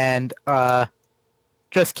 and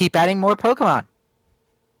just keep adding more Pokemon.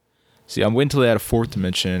 See, I'm waiting until they add a fourth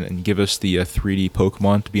dimension and give us the 3D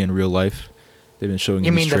Pokemon to be in real life. They've been showing You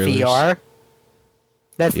in mean these trailers. the VR?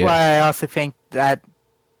 That's Yeah. why I also think that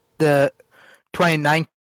the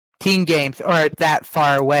 2019 games aren't that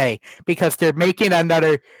far away because they're making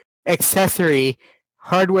another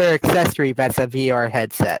hardware accessory that's a VR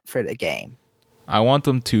headset for the game. I want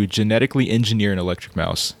them to genetically engineer an electric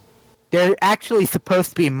mouse. They're actually supposed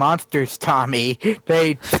to be monsters, Tommy.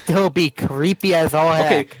 They'd still be creepy as all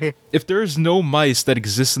heck. Okay, if there's no mice that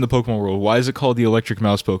exist in the Pokemon world, why is it called the electric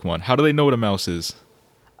mouse Pokemon? How do they know what a mouse is?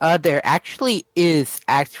 There actually is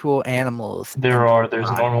actual animals. There's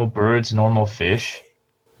normal birds, normal fish.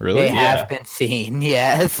 Really? They Yeah. have been seen,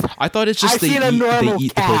 yes. I thought it's just I've they seen a eat normal the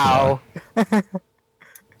cow. Pokemon.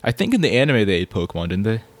 I think in the anime they ate Pokemon, didn't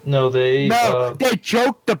they? No, No, they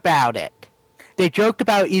joked about it. They joked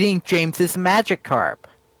about eating James's Magikarp.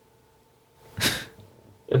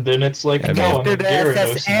 and then it's like, Yeah, no, I'm After a the Gyarados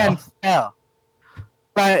SS now. and spell.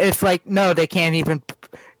 But it's like, no, they can't even...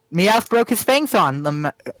 Meowth broke his fangs on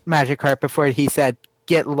the Magikarp before he said,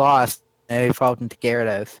 get lost, and he evolved into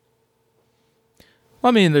Gyarados. Well,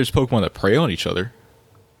 I mean, there's Pokemon that prey on each other.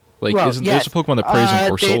 Like, Well, isn't yes. there's a Pokemon that preys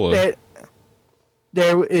on Corsola?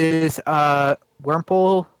 There is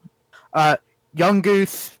Wurmple,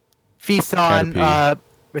 Yungoos, feasts on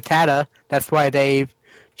Rattata. That's why they've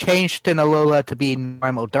changed Alola to be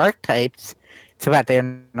normal dark types, so that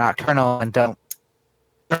they're nocturnal and don't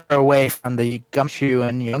turn away from the Gumshoe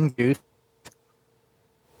and Yungoos.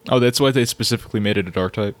 Oh, that's why they specifically made it a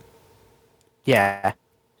dark type. Yeah.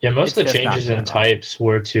 Yeah, most of It's the just changes in nocturnal. types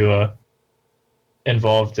were to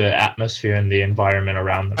involve the atmosphere and the environment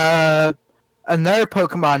around them. Another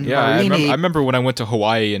Pokemon, Yeah, I Marini. remember when I went to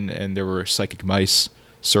Hawaii and there were psychic mice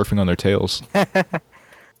surfing on their tails.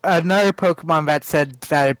 Another Pokemon that said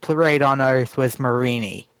that it played on Earth was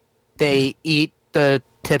Marini. They eat the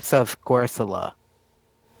tips of Corsola,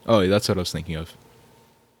 Oh, that's what I was thinking of.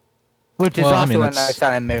 which is Well, I also mean, another that's-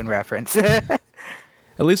 Sun and Moon reference. At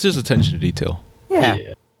least there's attention to detail. yeah.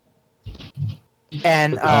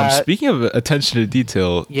 And Speaking of attention to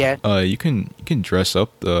detail, yeah, you can dress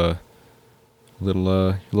up the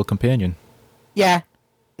little companion. yeah,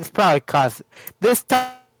 it's probably this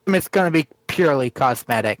time it's gonna be purely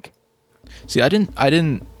cosmetic. See, I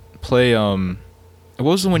didn't play what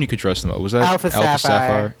was the one you could dress them up? Was that Alpha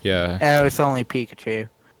Sapphire. Yeah. And it was only Pikachu.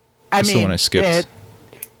 That's the one I skipped.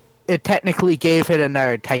 It technically gave it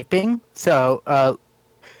another typing, so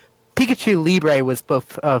Pikachu Libre was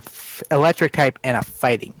both a electric type and a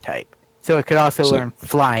fighting type, so it could also So- learn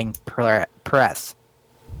flying press.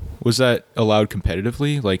 Was that allowed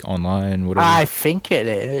competitively, like online, whatever? I think it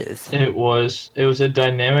is. It was a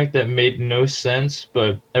dynamic that made no sense,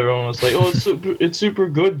 but everyone was like, "Oh, it's super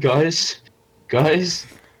good, guys, right?"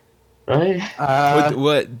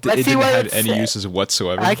 What? It let's see didn't what have it any said. uses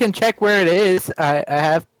whatsoever. I can check where it is. I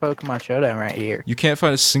have Pokemon Showdown right here. You can't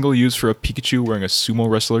find a single use for a Pikachu wearing a sumo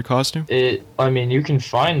wrestler costume. I mean, you can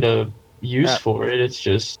find a use for it. It's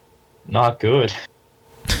just not good.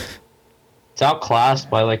 It's outclassed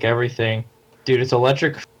by like everything, dude. It's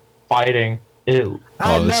electric fighting. Oh,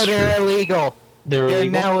 No, that's they're true. illegal. They're They're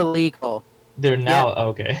illegal. now illegal. They're now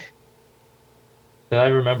okay. I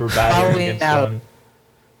remember battling Probably against now. one.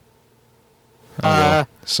 Oh, well.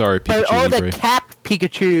 Sorry, But Pikachu all Libre. the capped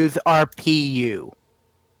Pikachus are PU.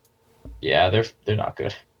 Yeah, they're not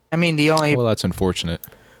good. I mean, the only Well, that's unfortunate.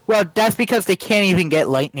 well, that's because they can't even get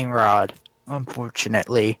Lightning Rod,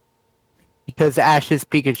 unfortunately. Because Ash's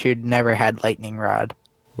Pikachu never had Lightning Rod.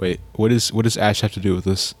 Wait, what does Ash have to do with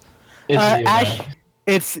this? It's the Ash,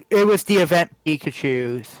 event. it was the event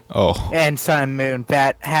Pikachu's Oh, and Sun and Moon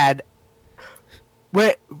that had.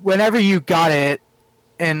 Whenever you got it,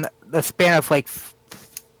 in the span of like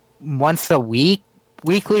once a week,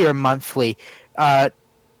 weekly or monthly, a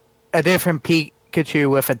different Pikachu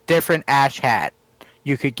with a different Ash hat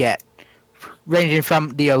you could get, ranging from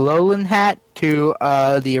the Alolan hat to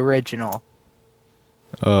the original.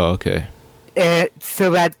 okay.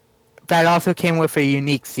 So that also came with a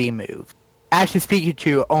unique Z move. Ash's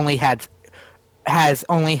Pikachu has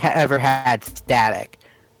only ever had static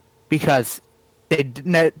because they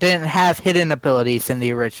didn't have hidden abilities in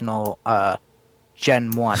the original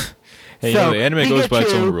Gen 1. Hey, you know, the anime goes by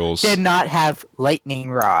its own Pikachu rules. did not have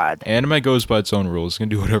Lightning Rod. Anime goes by its own rules. It can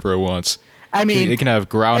do whatever it wants. I mean, It can have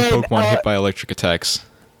ground and, Pokemon hit by electric attacks.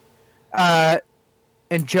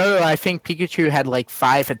 in Johto, I think Pikachu had like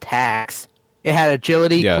 5 attacks. It had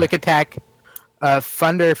Agility, Yeah. Quick Attack,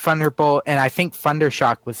 Thunderbolt, and I think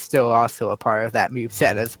Thundershock was still also a part of that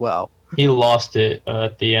moveset as well. He lost it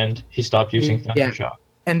at the end. He stopped using Yeah. Thundershock.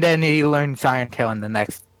 And then he learned Zion Tail in the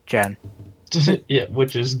next gen. Yeah,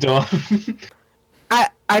 which is dumb.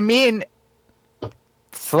 I mean,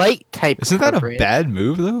 slight type. Isn't that a coverage. bad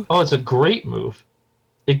move though? Oh, it's a great move.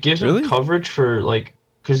 It gives Really? him coverage for like,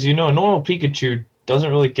 because a normal Pikachu doesn't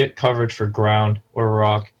really get coverage for ground or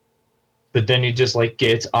rock, but then he just like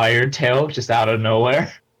gets Iron Tail just out of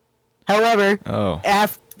nowhere. However, Oh,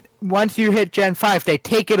 once you hit Gen 5, they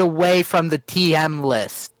take it away from the TM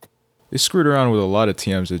list. they screwed around with a lot of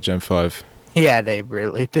TMs at Gen 5. Yeah, they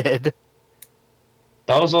really did.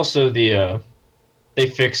 That was also the they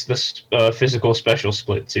fixed this physical special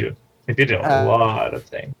split too. They did a lot of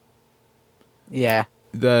things. Yeah.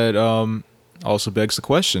 That also begs the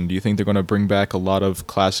question: do you think they're going to bring back a lot of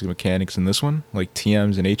classic mechanics in this one, like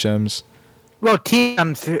TMs and HMs? Well,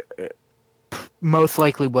 TMs most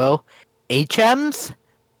likely will. HMs,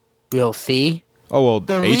 we'll see. Oh well,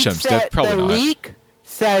 The leak HMs, said, probably the not. leak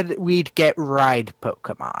said we'd get ride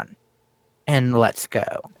Pokemon. And let's go.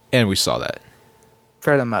 And we saw that.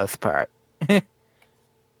 For the most part.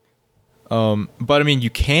 But I mean, you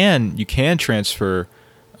can transfer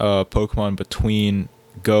Pokemon between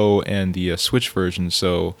Go and the Switch version.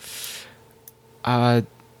 So,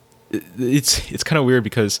 it's kind of weird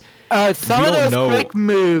because Some we of don't those know. quick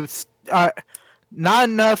moves are not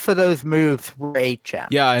enough of those moves were HM.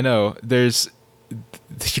 Yeah, I know. You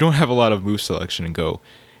don't have a lot of move selection in Go,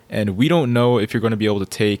 and we don't know if you're going to be able to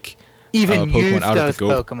take Even Pokemon use out of those the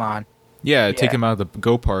Go. Pokemon. Yeah, take Yeah. them out of the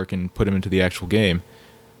Go Park and put them into the actual game.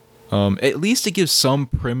 At least it gives some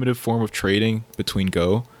primitive form of trading between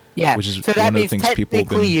Go. Yeah, Which is so one that of the means things people have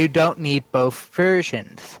technically been- you don't need both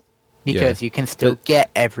versions. Because you can still get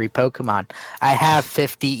every Pokemon. I have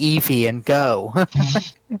 50 Eevee and Go.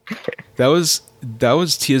 That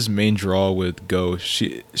was Tia's main draw with Go.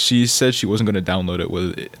 She said she wasn't going to download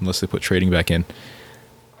it unless they put trading back in.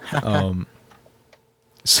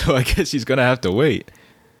 So I guess she's gonna have to wait.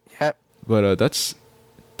 Yep. But that's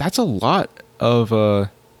a lot of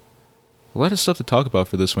stuff to talk about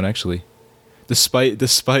for this one actually. Despite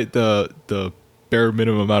the bare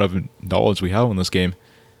minimum amount of knowledge we have on this game.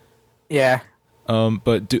 Yeah.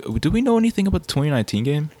 But do we know anything about the 2019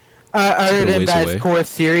 game? Other Still than ways that away. it's core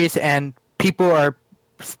series and people are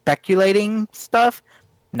speculating stuff?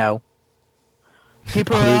 No.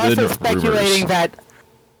 People are Other than also speculating rumors. that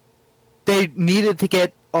they needed to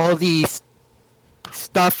get all these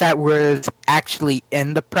stuff that was actually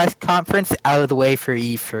in the press conference out of the way for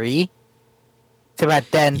E3. So that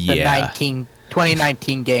then the Yeah.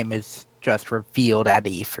 2019 game is just revealed at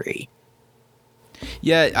E3.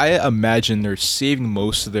 Yeah, I imagine they're saving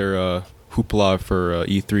most of their hoopla for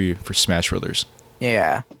E3 for Smash Brothers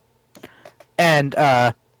Yeah. And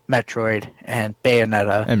Metroid and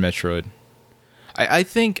Bayonetta. and Metroid. I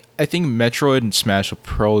think Metroid and Smash will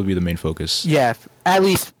probably be the main focus. Yeah, at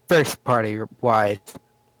least first party wise.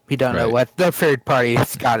 We don't know Right. what the third party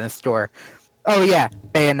has got in store. Oh yeah,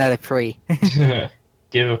 Bayonetta 3.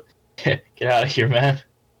 Get out of here, man.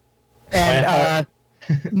 And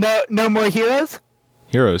no more heroes?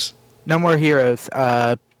 Heroes. No more heroes.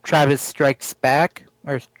 Travis Strikes Back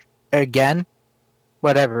or again?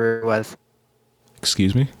 Whatever it was.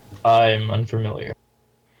 Excuse me. I'm unfamiliar.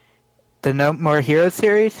 The No More Heroes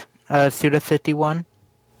series? Suda 51?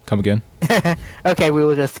 Come again. Okay, we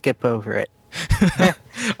will just skip over it.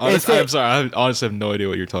 I'm Is it- sorry. I honestly have no idea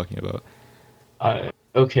what you're talking about.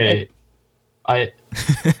 Okay.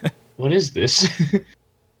 What is this? Did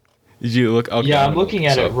you look? Okay, Yeah, I'm looking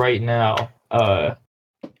at so- it right now.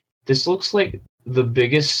 This looks like the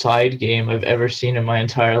biggest side game I've ever seen in my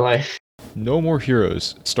entire life. No More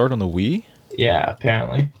Heroes. Start on the Wii. Yeah,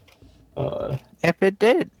 apparently. If it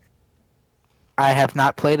did. I have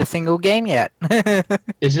not played a single game yet.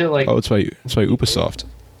 Is it like Oh, it's by Ubisoft.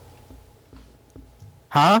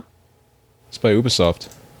 Huh? It's by Ubisoft.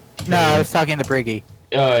 No, I was talking to Briggy.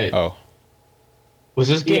 Oh, was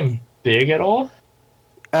this game big at all?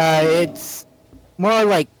 It's more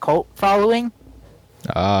like cult following.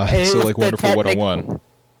 so It's like the Wonderful technic- 101.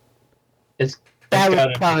 It's That it's would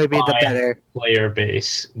gotta probably be the fine better. player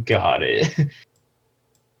base. Got it.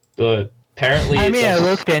 But apparently I it mean, it doesn't-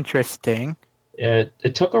 looked interesting. it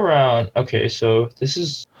took around. Okay, so this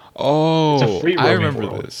is Oh, free I roaming remember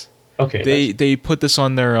world. this. okay. They put this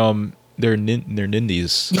on their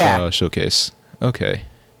Nindies Yeah. showcase. Okay,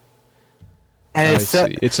 And I it's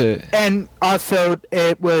see. It's a and also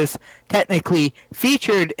it was technically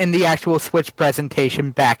featured in the actual Switch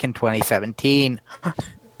presentation back in 2017.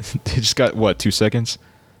 they just got what 2 seconds.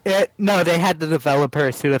 No, they had the developer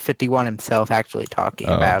Suda51 himself actually talking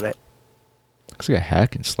about it. Looks like a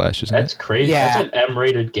hack and slash, isn't That's it? crazy. Yeah. That's an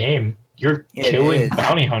M-rated game. You're It killing is.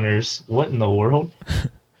 bounty hunters. What in the world?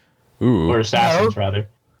 Ooh, Or assassins, No. rather.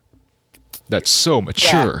 that's so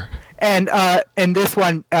mature. And in this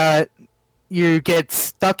one, you get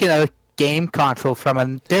stuck in a game console from a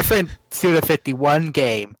different Suda51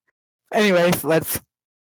 game. Anyways,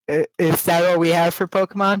 is that all we have for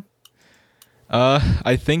Pokemon?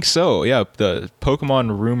 I think so. Yeah, the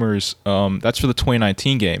Pokemon rumors. That's for the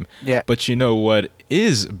 2019 game. Yeah. But you know what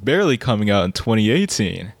is barely coming out in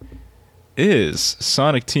 2018 is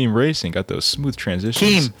Sonic Team Racing. Got those smooth transitions.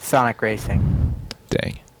 Team Sonic Racing.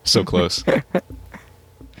 Dang, so close.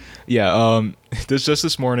 Yeah.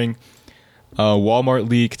 This morning, Walmart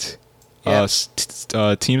leaked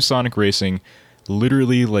Team Sonic Racing.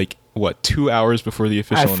 Literally, like what, 2 hours before the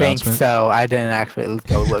official I think announcement. so. I didn't actually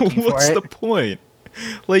go looking What's for the it. point?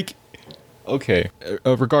 Like, okay.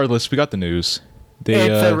 Regardless, we got the news. They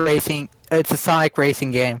It's a Sonic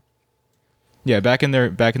racing game. yeah, back in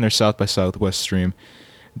their South by Southwest stream,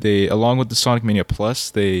 they, along with the Sonic Mania Plus,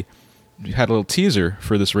 they had a little teaser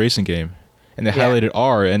for this racing game, and they highlighted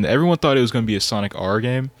R, and everyone thought it was going to be a Sonic R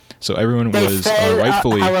game. So everyone They was said,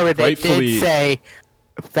 rightfully however, they rightfully did say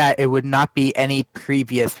that it would not be any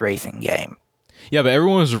previous racing game. yeah, but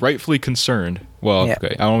everyone was rightfully concerned. Well, Yeah.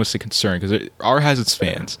 okay, I don't want to say concerned because R has its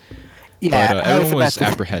fans, Yeah, but I everyone was about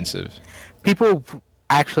to- apprehensive. People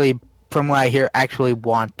actually, from what I hear, actually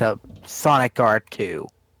want a Sonic R2.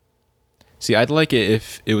 See, I'd like it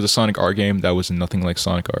if it was a Sonic R game that was nothing like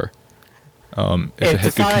Sonic R. If it It's had a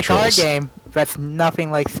good Sonic R controls. game that's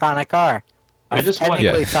nothing like Sonic R. I It's just want-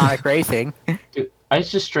 technically Yeah. Sonic Racing. Dude, I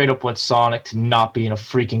just straight up want Sonic to not be in a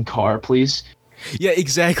freaking car, please. Yeah,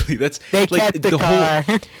 exactly. That's They like kept the whole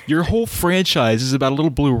car. your whole franchise is about a little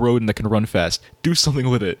blue rodent that can run fast. Do something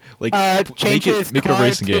with it. Like Change his make it a car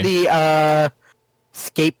racing to game. the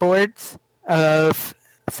skateboards of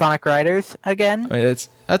Sonic Riders again. I mean,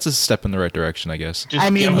 that's a step in the right direction, I guess. Just I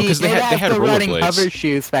mean, get 'em- he because did they have had the running rollerblades. hover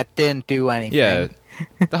shoes that didn't do anything. Yeah,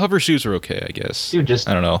 the hover shoes are okay, I guess. Dude, just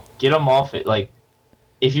I don't know. get them off it. Like,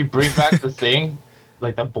 if you bring back the thing,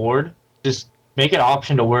 like the board, just make an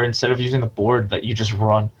option to where instead of using the board, that you just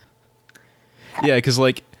run. Yeah, because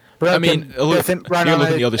like I mean, look, doesn't run you on look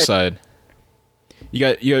at a- the other side. You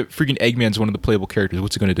got freaking Eggman's one of the playable characters.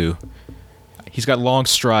 What's he gonna do? He's got long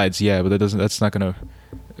strides, yeah, but that's not gonna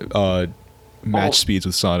match Oh, speeds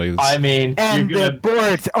with Sonic. I mean, And you're the gonna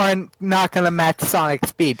boards are not going to match Sonic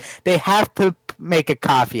speed. They have to make a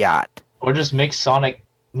caveat. or just make Sonic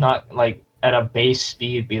not like at a base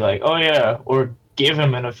speed. Be like, oh yeah, or give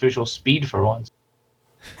him an official speed for once.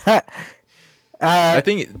 I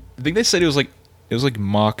think they said it was like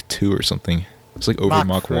Mach 2 or something. It's like over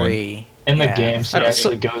Mach 1. 3. In the Yeah. games, I it don't-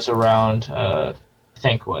 actually goes around, I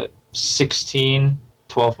think,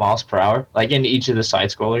 12 miles per hour, like in each of the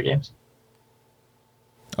side-scroller games.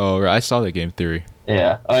 Oh, right. I saw that game theory.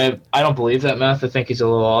 Yeah, I don't believe that math. I think he's a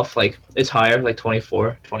little off. Like, it's higher, like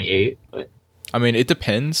 24, 28, but I mean, it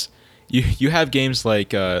depends. You have games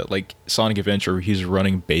like Sonic Adventure where he's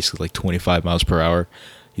running basically like 25 miles per hour.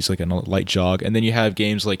 He's like on a light jog, and then you have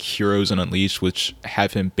games like Heroes and Unleashed, which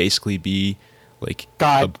have him basically be like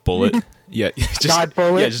God. a bullet. Yeah, just, God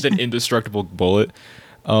bullet? Yeah, just an indestructible bullet.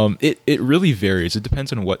 It really varies. It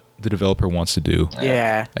depends on what the developer wants to do,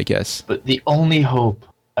 Yeah. I guess. But the only hope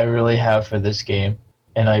I really have for this game,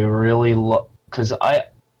 and I really love, because I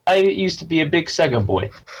used to be a big Sega boy.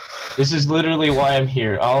 This is literally why I'm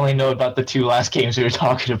here. I only know about the two last games we were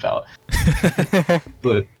talking about.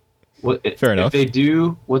 But Fair enough. if they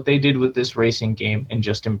do what they did with this racing game and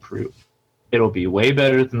just improve, it'll be way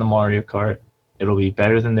better than the Mario Kart. It'll be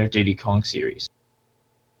better than their Diddy Kong series.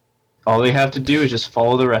 All they have to do is just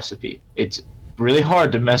follow the recipe. It's really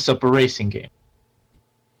hard to mess up a racing game.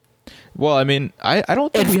 Well, I mean, I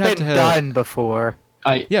don't think It's we have been to have. done before.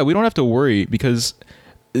 Yeah, we don't have to worry because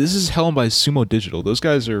this is helmed by Sumo Digital. Those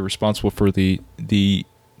guys are responsible for the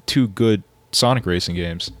two good Sonic racing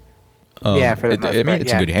games. Yeah, for the most I mean, part,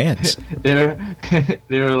 it's yeah. in good hands.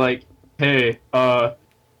 They're like, hey, they're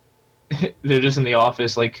just in the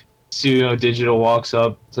office, like, Sumo Digital walks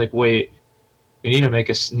up. It's like, wait, we need to make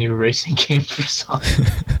a new racing game for Sonic.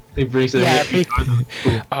 He brings it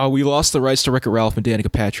Yeah, in. We lost the rights to Wreck-It Ralph and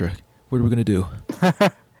Danica Patrick. What are we gonna do?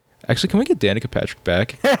 Actually, can we get Danica Patrick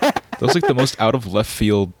back? That was like the most out of left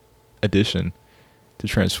field addition to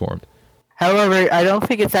Transformed. However, I don't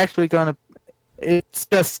think it's actually going to. It's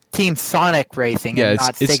just Team Sonic Racing Yeah, and it's-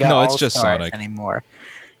 not it's- Sega no, it's just All-Stars Sonic. anymore.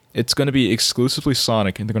 It's gonna be exclusively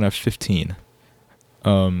Sonic, and they're gonna have 15. I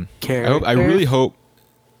really Characters? hope.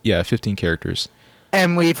 Yeah, 15 characters.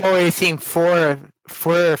 And we've already seen four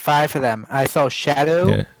or five of them. I saw Shadow.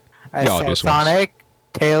 Yeah. I The saw obvious Sonic,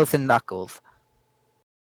 Tails, and Knuckles.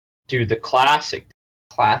 Dude, the classic.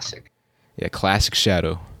 Yeah, classic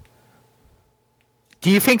Shadow. Do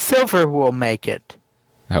you think Silver will make it?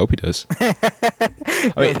 I hope he does.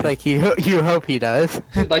 It's like you hope he does.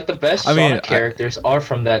 Like the best Sonic characters are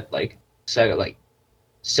from that like Sega, like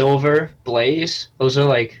Silver, Blaze. Those are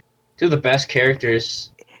like two of the best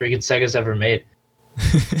characters freaking Sega's ever made.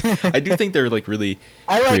 I do think they're like really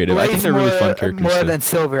I like creative. Blaze I think they're really fun characters. more too. than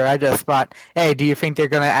Silver. I just thought, hey, do you think they're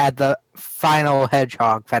gonna add the final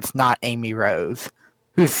Hedgehog that's not Amy Rose,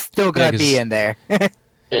 who's still gonna be in there?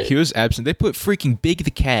 He was absent. They put freaking Big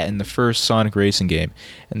the Cat in the first Sonic racing game,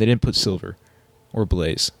 and they didn't put Silver or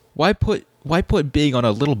Blaze. Why put Big on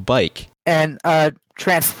a little bike? And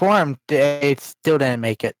Transformed, they still didn't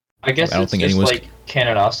make it. I guess it's just like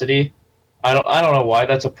canonicity. I don't know why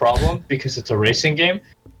that's a problem because it's a racing game,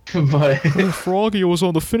 but Froggy was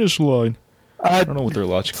on the finish line. I don't know what their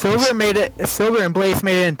logic is. Silver and Blaze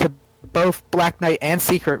made it into both Black Knight and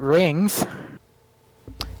Secret Rings.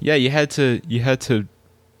 Yeah, you had to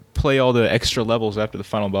play all the extra levels after the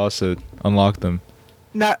final boss to unlock them.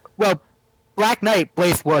 Black Knight,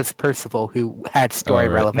 Blaze was Percival, who had story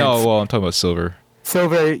relevance. No, well, I'm talking about Silver.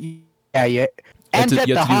 Silver, yeah. And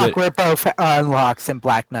the Hawk were both unlocks in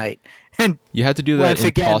Black Knight. And you had to do that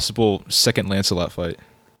impossible second Lancelot fight.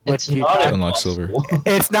 It's not unlock Silver.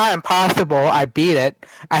 It's not impossible. I beat it.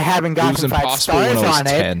 I haven't gotten 5 stars on it.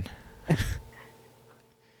 10.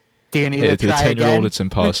 Do you need to try again? To the 10-year-old, it's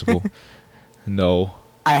impossible. No.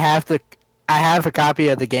 I have a copy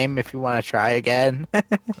of the game if you want to try again.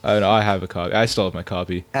 I have a copy. I still have my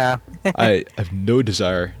copy. I have no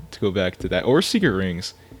desire to go back to that or Secret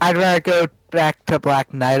Rings. I'd rather go back to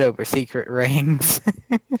Black Knight over Secret Rings.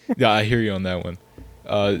 Yeah, I hear you on that one.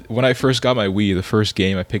 When I first got my Wii, the first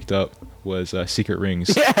game I picked up was Secret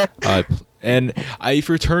Rings. Yeah. And I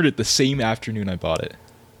returned it the same afternoon I bought it.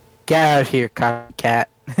 Get out of here, copycat.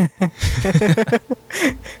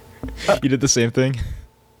 You did the same thing?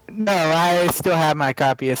 No, I still have my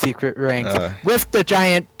copy of Secret Rings with the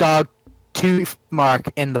giant dog tooth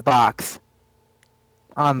mark in the box.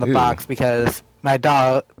 On the box because my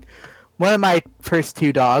dog, one of my first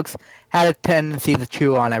 2 dogs, had a tendency to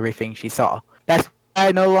chew on everything she saw. That's why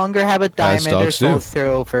I no longer have a Diamond or Soul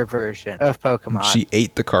Silver version of Pokemon. She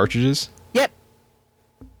ate the cartridges? Yep.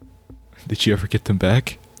 Did you ever get them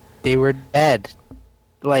back? They were dead.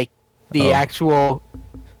 Like, the actual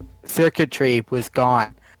circuitry was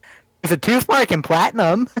gone. There's a tooth mark in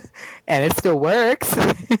Platinum, and it still works.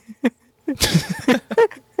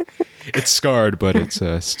 It's scarred, but it's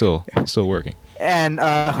still working. And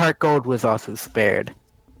Heart Gold was also spared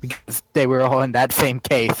because they were all in that same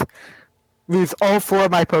case. Lose all 4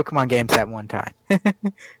 of my Pokemon games at one time.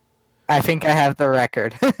 I think I have the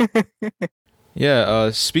record. Yeah.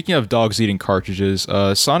 Speaking of dogs eating cartridges,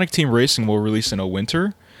 Sonic Team Racing will release in a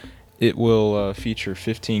winter. It will feature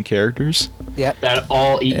 15 characters. Yep. That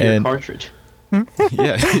all eat your cartridge.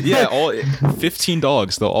 Yeah, all 15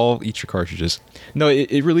 dogs. They'll all eat your cartridges. No,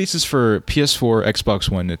 it releases for PS4, Xbox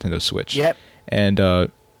One, Nintendo Switch. Yep. And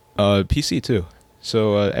PC too.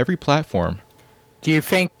 So every platform. Do you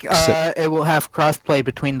think it will have crossplay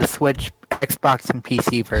between the Switch, Xbox, and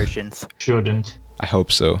PC versions? Shouldn't. I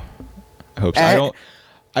hope so. I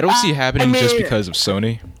don't see it happening just because of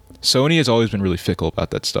Sony. Sony has always been really fickle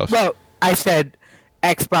about that stuff. Well, I said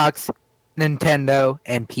Xbox, Nintendo,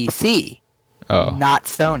 and PC. Oh. Not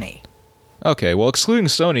Sony. Okay, well, excluding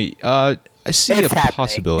Sony, I see a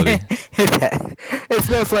possibility. It's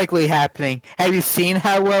most likely happening. Have you seen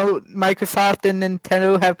how well Microsoft and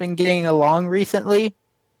Nintendo have been getting along recently?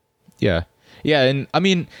 Yeah, and I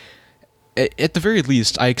mean, at the very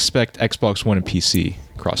least, I expect Xbox One and PC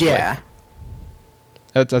crossplay. Yeah.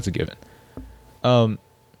 That's a given.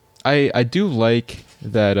 I do like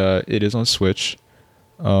that it is on Switch.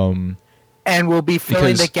 And we'll be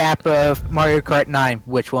filling the gap of Mario Kart 9,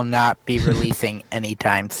 which will not be releasing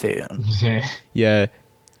anytime soon. Yeah,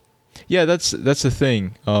 that's the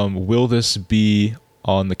thing. Will this be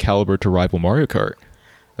on the caliber to rival Mario Kart?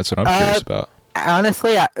 That's what I'm curious about.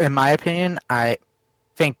 Honestly, in my opinion, I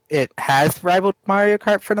think it has rivaled Mario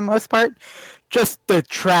Kart for the most part. Just the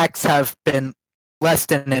tracks have been less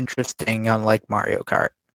than interesting, unlike Mario Kart.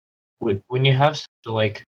 When you have such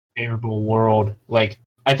a favorable world,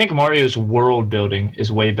 I think Mario's world building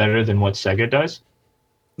is way better than what Sega does.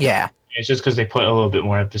 Yeah. It's just because they put a little bit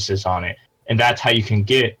more emphasis on it. And that's how you can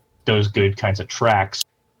get those good kinds of tracks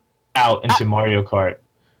out into Mario Kart.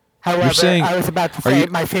 However, saying- I was about to are say you-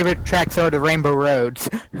 my favorite tracks are the Rainbow Roads.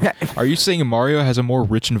 Are you saying Mario has a more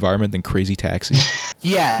rich environment than Crazy Taxi?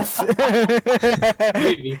 Yes. Maybe. I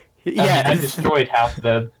mean, I Yes. destroyed half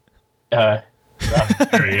the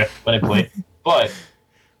area when I played. But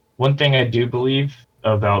one thing I do believe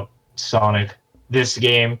about Sonic, this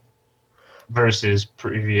game versus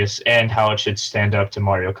previous, and how it should stand up to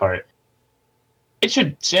Mario Kart, it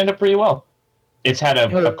should stand up pretty well. It's had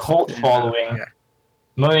a cult following. Yeah.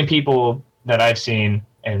 Million people that I've seen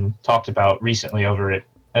and talked about recently over it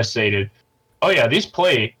have stated, "Oh yeah, these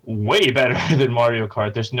play way better than Mario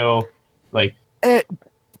Kart." There's no like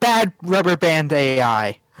Bad rubber band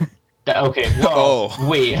AI. okay, whoa, Oh.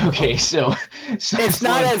 wait, okay, so It's slow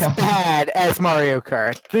not as down. bad as Mario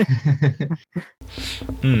Kart.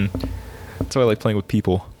 That's why I like playing with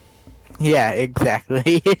people. Yeah,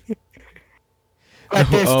 exactly. But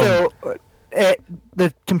there's No, still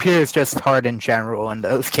the computer's just hard in general in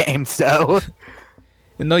those games, so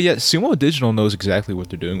No, yet Sumo Digital knows exactly what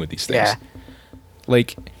they're doing with these things. yeah.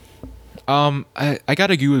 Like, I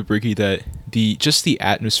gotta agree with Bricky that the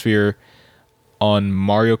atmosphere on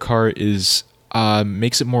Mario Kart is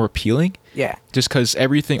makes it more appealing. Yeah. Just because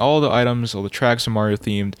everything, all the items, all the tracks are Mario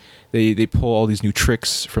themed. They pull all these new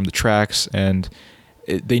tricks from the tracks, and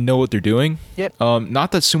they know what they're doing. Yep.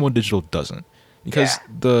 Not that Sumo Digital doesn't, because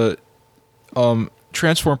the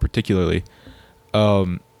Transform particularly,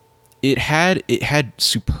 it had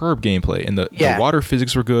superb gameplay, and the water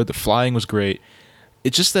physics were good. The flying was great.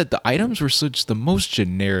 It's just that the items were such the most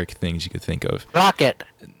generic things you could think of. Rocket.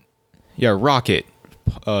 Yeah, rocket,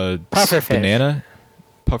 Pufferfish. banana,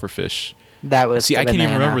 pufferfish. That was See, the I can't even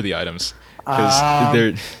banana. remember the items because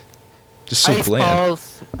they're just so Ice bland.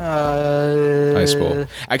 balls. Ice ball.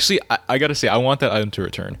 Actually, I gotta say, I want that item to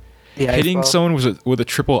return. The ice Hitting ball. someone with a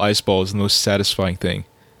triple ice ball is the most satisfying thing.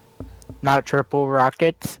 Not triple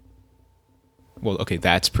rockets. Well, okay,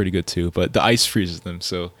 that's pretty good too, but the ice freezes them,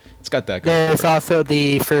 so it's got that going. There's also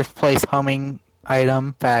the first place homing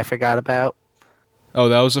item that I forgot about. Oh,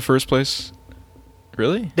 that was the first place?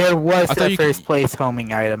 Really? There was I thought the you first could- place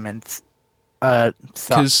homing item in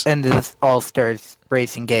 'Cause- in this All-Stars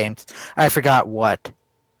racing games. I forgot what.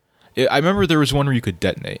 I remember there was one where you could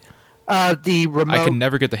detonate. The I could remote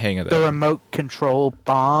never get the hang of the that. remote control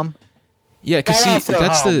bomb. Yeah, because That see, also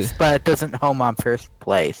that's homes, the but it doesn't home on first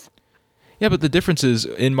place. yeah, but the difference is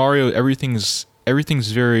in Mario, everything's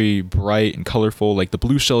very bright and colorful. Like the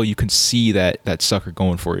blue shell, you can see that sucker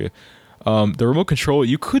going for you. The remote control,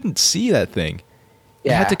 you couldn't see that thing.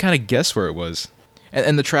 You Yeah. had to kind of guess where it was,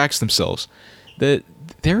 and the tracks themselves, they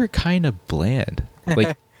were kind of bland.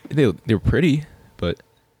 Like they were pretty, but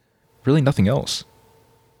really nothing else.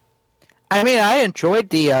 I mean, I enjoyed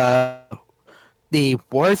the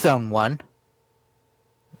Warzone one.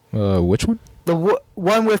 Which one? The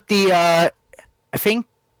one with the I think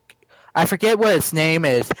I forget what its name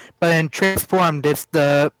is, but in Transformed, it's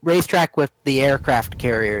the racetrack with the aircraft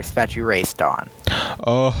carriers that you raced on.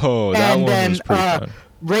 Oh, that And one then, was pretty fun.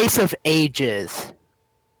 Race of Ages,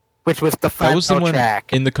 which was the That final was the one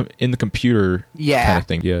track. in the computer Yeah, kind of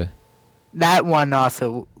thing. Yeah. that one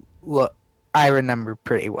also I remember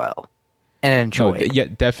pretty well and No, enjoyed. yeah,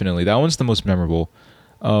 definitely. That one's the most memorable.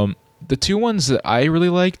 The two ones that I really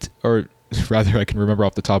liked, or rather I can remember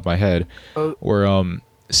off the top of my head, Oh. were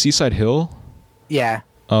Seaside Hill Yeah,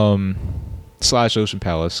 / Ocean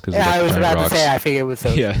Palace. Cause yeah. I was about rocks. to say I think it was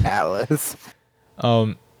Ocean Yeah. Palace.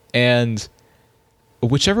 And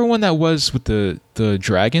whichever one that was with the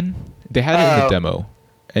dragon, they had it in the demo,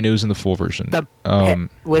 and it was in the full version.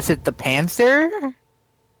 Was it the Panzer?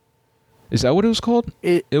 Is that what it was called?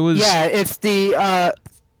 It was. Yeah, it's the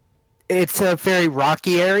it's a very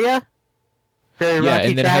rocky area. Very Yeah, rocky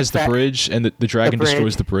and then it track has the that bridge, and the dragon bridge.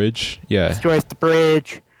 destroys the bridge. Yeah. destroys the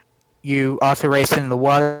bridge. You also race in the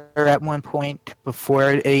water at one point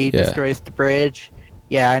before it destroys the bridge.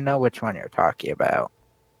 Yeah, I know which one you're talking about.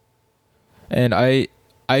 And they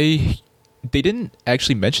didn't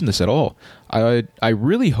actually mention this at all. I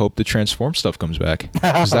really hope the Transform stuff comes back,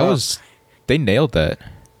 because they nailed that.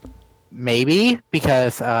 Maybe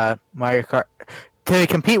because Mario Kart to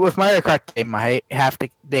compete with Mario Kart,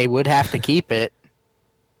 they would have to keep it.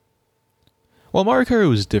 Well, Mario Kart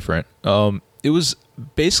was different. It was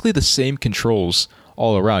basically the same controls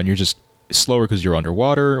all around. You're just slower because you're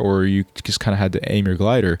underwater, or you just kind of had to aim your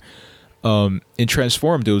glider. In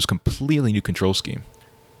Transformed, it was completely new control scheme.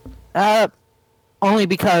 Only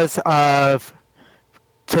because of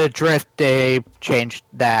to drift, they changed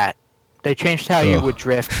that. They changed how you Ugh. would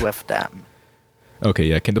drift with them. Okay,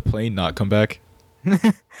 yeah. Can the plane not come back?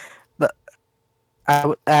 I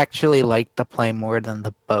would actually like the plane more than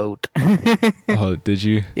the boat. Oh, did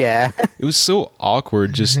you? Yeah, It was so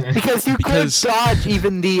awkward. Just because you Because- could dodge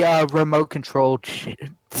even the remote controlled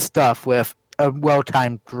stuff with a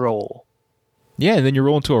well-timed roll. yeah, and then you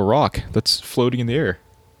roll into a rock that's floating in the air,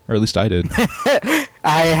 or at least I did.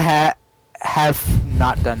 I have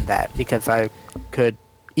not done that because I could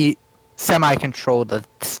semi-control the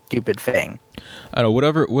stupid thing. I don't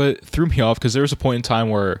know. What threw me off, because there was a point in time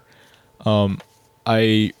where,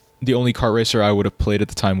 the only kart racer I would have played at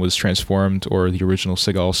the time was Transformed or the original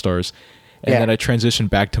Sega All Stars, and Yeah. then I transitioned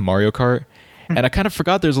back to Mario Kart, and I kind of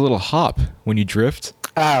forgot there's a little hop when you drift,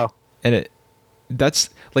 Oh, and that's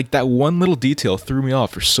like that one little detail threw me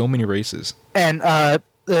off for so many races. and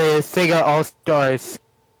the Sega All Stars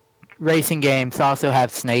racing games also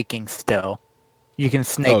have snaking still. You can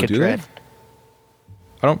snake Oh, a do they? drift.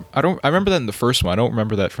 I remember that in the first one. I don't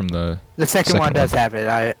remember that from the. The second one does have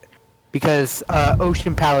it. Because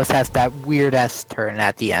Ocean Palace has that weird ass turn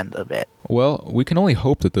at the end of it. Well, we can only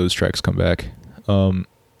hope that those tracks come back.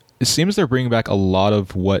 It seems they're bringing back a lot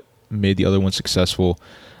of what made the other one successful.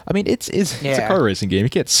 I mean, it's a Yeah. car racing game. You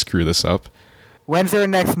can't screw this up. When's their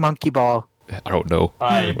next Monkey Ball? I don't know.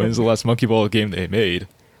 When's the last Monkey Ball game they made?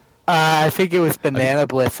 I think it was Banana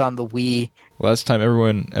Blitz on the Wii. Last time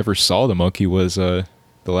everyone ever saw the monkey was the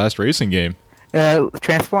last racing game.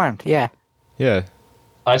 Transformed, yeah. Yeah.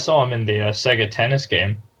 I saw him in the Sega tennis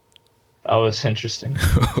game. That was interesting.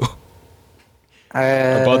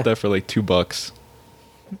 I bought that for like $2.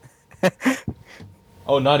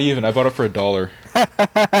 Oh, not even. I bought it for $1.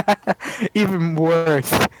 Even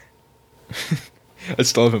worse. I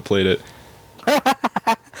still haven't played it.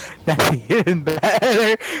 That's even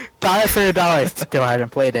better. Buy it for $1. Still haven't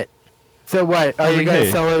played it. So what? Are you gonna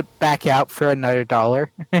Hey. sell it back out for another $1?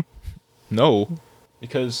 No,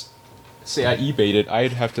 because say I eBayed it,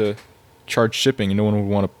 I'd have to charge shipping, and no one would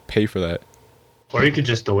want to pay for that. Or you could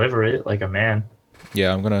just deliver it like a man.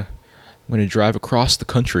 Yeah, I'm gonna drive across the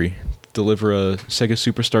country, deliver a Sega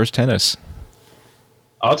Superstars tennis.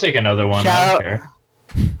 I'll take another one. I Shout-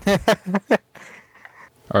 don't care.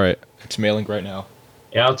 All right, it's mailing right now.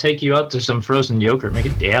 Yeah, I'll take you out to some frozen yogurt. Make a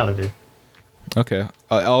day out of it. Okay,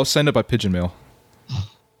 I'll send it by pigeon mail.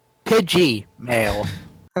 Pidgey mail.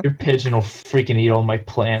 Your pigeon will freaking eat all my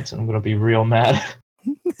plants, and I'm gonna be real mad.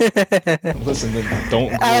 Listen, then don't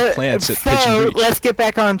grow plants at Pigeon So Reach. let's get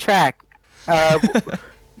back on track.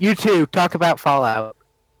 You two talk about Fallout.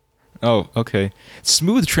 Oh, okay.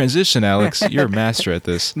 Smooth transition, Alex. You're a master at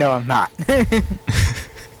this. No, I'm not.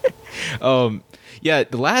 Yeah,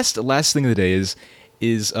 the last thing of the day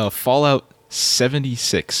is Fallout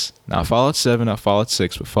 76. Not Fallout 7, not Fallout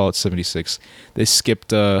 6, but Fallout 76. They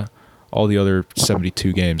skipped all the other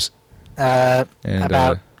 72 games. And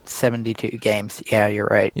About 72 games. Yeah, you're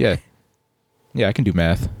right. yeah, I can do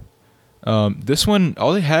math. This one,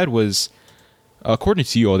 all they had was, according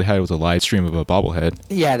to you, all they had was a live stream of a bobblehead.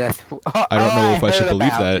 Yeah, that's. I don't know if I should heard believe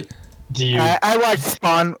about. that. Do you? I watched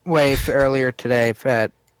Spawn Wave earlier today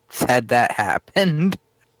that said that happened.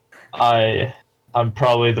 I'm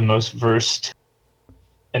probably the most versed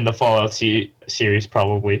in the Fallout series,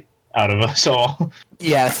 probably out of us all.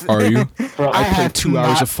 Yes. Are you? Bro, I I have played 2 hours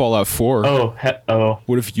not- of Fallout 4. oh,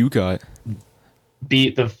 What have you got?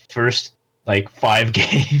 beat the first like 5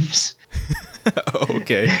 games. Oh,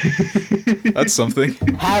 okay. That's something.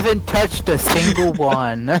 Haven't touched a single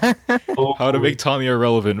one. Oh, How to make Tommy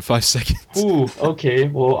irrelevant in 5 seconds. Ooh, okay.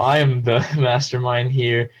 Well, I am the mastermind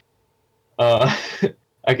here.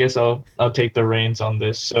 I guess I'll take the reins on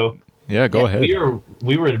this. So Yeah, go ahead.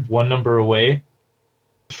 we were 1 number away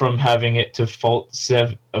from having it to Vault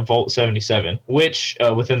 77, which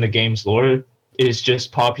within the game's lore is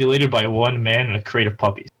just populated by 1 man and a crate of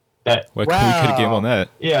puppies. That Why couldn't we get a game Wow. on that?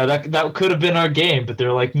 yeah, that could have been our game, but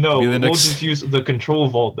they're like, no, Be the we'll next- just use the control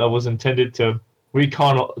vault that was intended to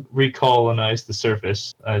recolonize the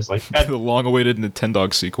surface. I was like, The long-awaited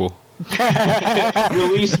Nintendog sequel.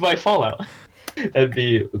 released by Fallout. That'd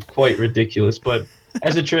be quite ridiculous. But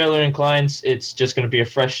as the trailer inclines, it's just going to be a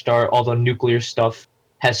fresh start. All the nuclear stuff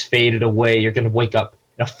has faded away. You're going to wake up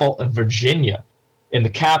in a Fulton, Virginia, in the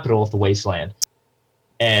capital of the wasteland.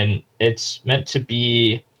 And it's meant to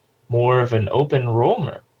be more of an open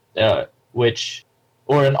roamer,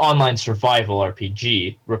 or an online survival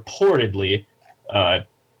RPG. Reportedly,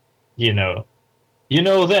 you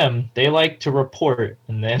know them. They like to report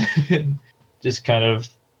and then just kind of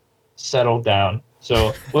settle down.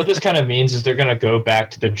 So what this kind of means is they're going to go back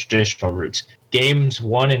to the traditional roots. Games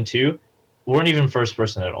 1 and 2 weren't even first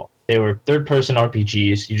person at all. They were third person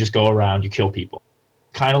RPGs. You just go around, you kill people.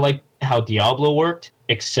 Kind of like how Diablo worked,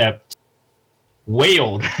 except way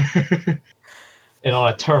older. and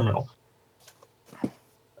on a terminal.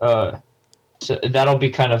 So that'll be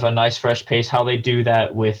kind of a nice fresh pace. How they do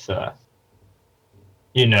that with,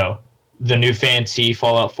 the new fancy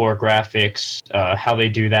Fallout 4 graphics, how they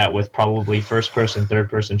do that with probably first-person,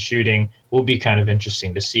 third-person shooting will be kind of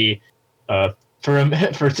interesting to see.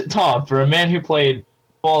 For Tom, for a man who played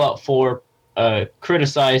Fallout 4,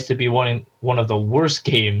 criticized to be one of the worst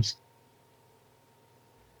games.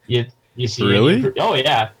 You see? Really? Oh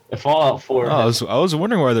yeah, Fallout 4. I was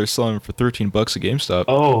wondering why they're selling for $13 at GameStop.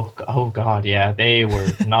 Oh god, yeah, they were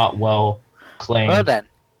not well claimed. Well then.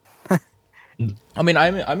 I mean,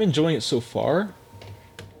 I'm enjoying it so far.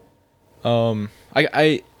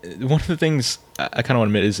 I one of the things I kind of want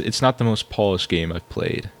to admit is it's not the most polished game I've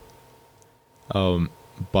played.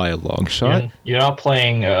 By a long shot. You're not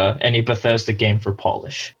playing any Bethesda game for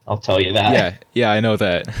polish. I'll tell you that. Yeah, I know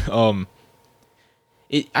that.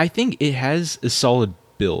 I think it has a solid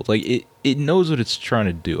build. Like it knows what it's trying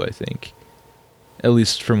to do. I think, at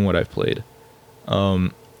least from what I've played.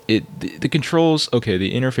 The controls, okay.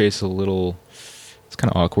 The interface is a little. It's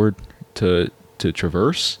kind of awkward to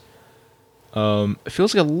traverse. It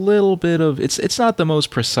feels like a little bit of. It's not the most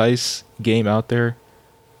precise game out there.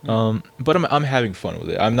 But I'm having fun with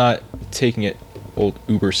it. I'm not taking it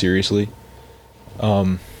uber seriously.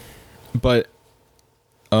 But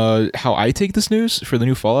how I take this news for the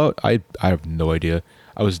new Fallout, I have no idea.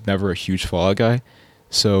 I was never a huge Fallout guy,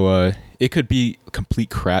 so it could be complete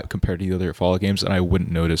crap compared to the other Fallout games, and I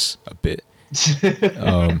wouldn't notice a bit.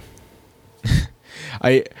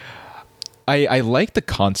 I like the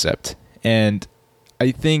concept, and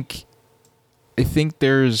I think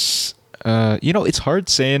there's it's hard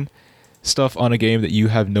saying stuff on a game that you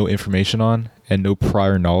have no information on and no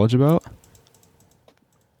prior knowledge about.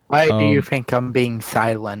 Why do you think I'm being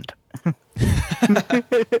silent?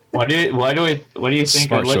 Why do you think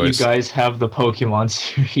Smart I let choice. you guys have the Pokemon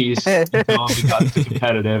series until we got to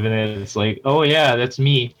competitive, and then it's like, oh yeah, that's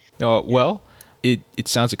me. Well, it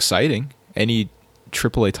sounds exciting. Any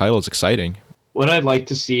AAA title is exciting. What I'd like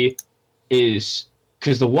to see is,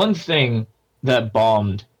 because the one thing that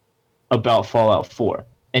bombed about Fallout 4,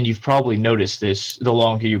 and you've probably noticed this the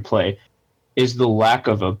longer you play, is the lack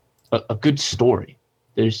of a good story.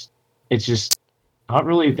 It's just not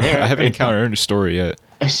really there. I haven't encountered any story yet.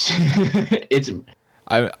 It's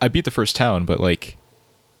I beat the first town, but like,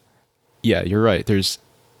 yeah, you're right. There's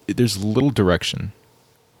little direction,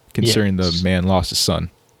 considering the man lost his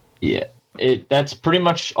son. Yeah, that's pretty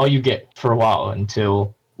much all you get for a while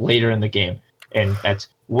until later in the game, and that's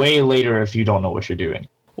way later if you don't know what you're doing.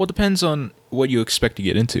 Well, it depends on what you expect to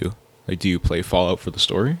get into. Like, do you play Fallout for the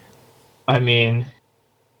story? I mean,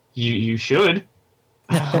 you should.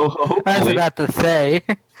 I was Hopefully. about to say.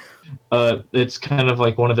 It's kind of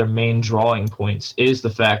like one of their main drawing points is the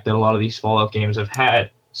fact that a lot of these Fallout games have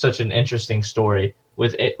had such an interesting story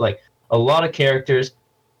with it, like a lot of characters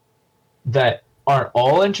that aren't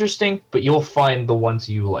all interesting, but you'll find the ones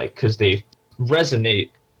you like because they resonate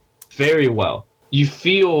very well. You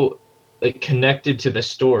feel like connected to the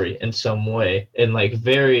story in some way, and like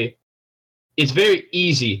it's very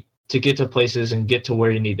easy to get to places and get to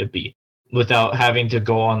where you need to be without having to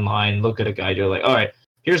go online, look at a guide. You're like, all right,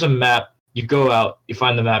 here's a map. You go out, you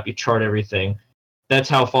find the map, you chart everything. That's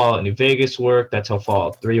how Fallout New Vegas worked. That's how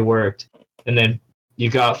Fallout 3 worked. And then you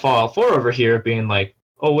got Fallout 4 over here being like,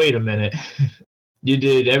 oh, wait a minute. You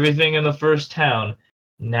did everything in the first town.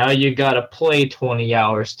 Now you got to play 20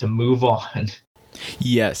 hours to move on.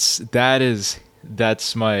 Yes,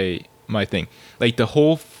 that's my thing. Like, the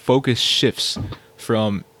whole focus shifts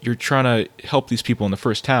from you're trying to help these people in the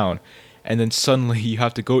first town, and then suddenly you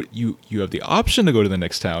have to go. You have the option to go to the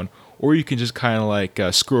next town, or you can just kind of like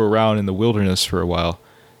screw around in the wilderness for a while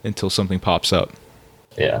until something pops up.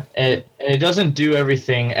 Yeah, and it doesn't do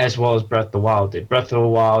everything as well as Breath of the Wild did. Breath of the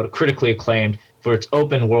Wild, critically acclaimed for its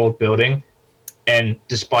open world building, and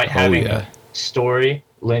despite having a story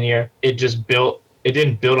linear, it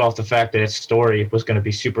didn't build off the fact that its story was going to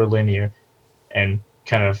be super linear and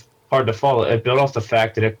kind of hard to follow. It built off the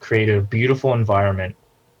fact that it created a beautiful environment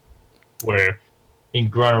where you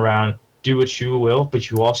can run around, do what you will, but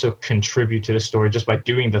you also contribute to the story just by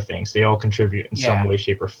doing the things. They all contribute in some way,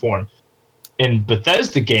 shape, or form. In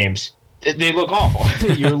Bethesda games, they look awful.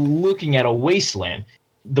 You're looking at a wasteland.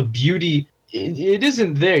 The beauty, it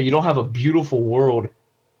isn't there. You don't have a beautiful world,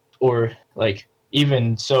 or like,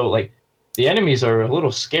 even so, like, the enemies are a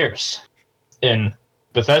little scarce in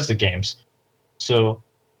Bethesda games. So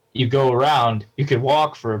you go around, you could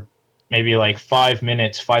walk for maybe like 7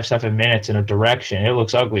 minutes in a direction. It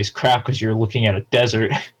looks ugly as crap because you're looking at a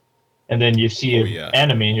desert, and then you see an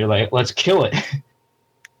enemy and you're like, let's kill it.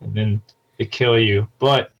 And then to kill you.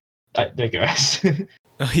 But I digress.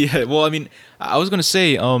 Yeah, well, I mean, I was gonna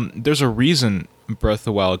say, there's a reason Breath of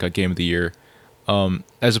the Wild got Game of the Year,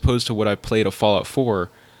 as opposed to what I played of Fallout 4.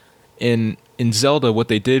 In Zelda, what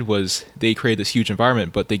they did was they created this huge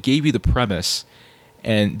environment, but they gave you the premise,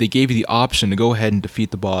 and they gave you the option to go ahead and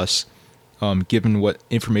defeat the boss, given what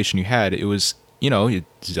information you had. It was,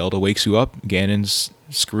 Zelda wakes you up, Ganon's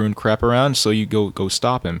screwing crap around, so you go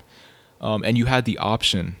stop him, and you had the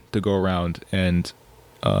option to go around and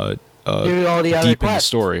do all the other deepen the quests.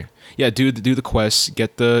 story. Yeah, do the quests,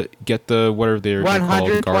 get the whatever they're called,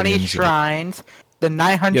 120 guardians. shrines, the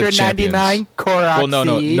 999 Korok Well,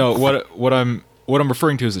 no. seeds. What I'm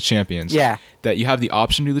referring to is the champions. Yeah. That you have the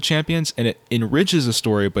option to do the champions, and it enriches the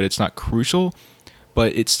story, but it's not crucial.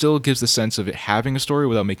 But it still gives the sense of it having a story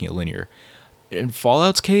without making it linear. In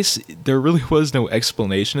Fallout's case, there really was no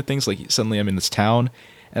explanation of things. Like, suddenly I'm in this town,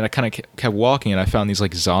 and I kind of kept walking, and I found these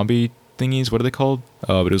like zombie thingies. What are they called?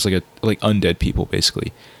 But it was like undead people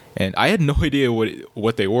basically, and I had no idea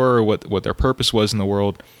what they were, or what their purpose was in the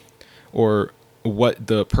world, or what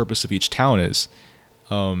the purpose of each town is.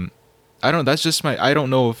 I don't. That's just my. I don't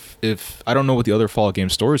know if I don't know what the other Fallout game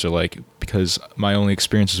stories are like, because my only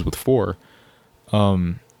experience is with 4.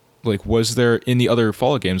 Like, was there in the other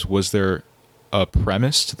Fallout games? Was there a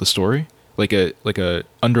premise to the story, like a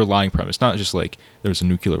underlying premise, not just like there's a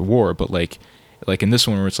nuclear war, but like in this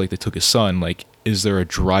one where it's like they took his son. Like, is there a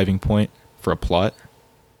driving point for a plot?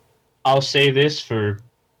 I'll say this for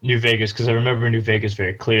New Vegas, because I remember New Vegas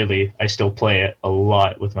very clearly. I still play it a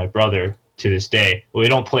lot with my brother to this day. We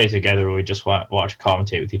don't play together, we just watch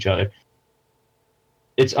commentate with each other.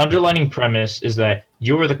 Its underlining premise is that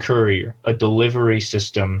you're the courier, a delivery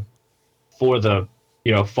system for the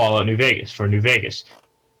Fallout New Vegas, for New Vegas.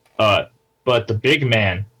 But the big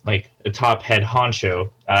man, like the top head honcho,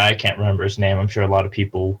 I can't remember his name. I'm sure a lot of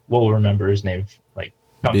people will remember his name. Like,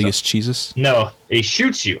 Biggest cheeses? No, he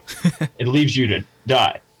shoots you. It leaves you to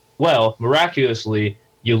die. Well, miraculously,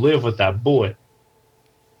 you live with that bullet,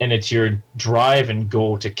 and it's your drive and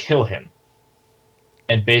goal to kill him.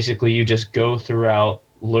 And basically, you just go throughout,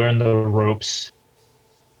 learn the ropes,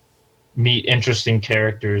 meet interesting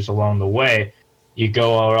characters along the way. You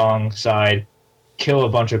go alongside, kill a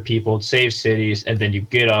bunch of people, save cities, and then you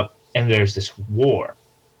get up, and there's this war.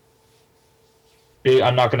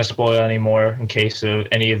 I'm not going to spoil it anymore in case of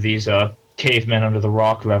any of these cavemen under the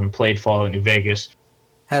rock who haven't played Fallout New Vegas.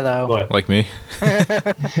 Hello. But, Like me.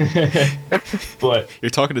 but You're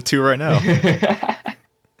talking to 2 right now.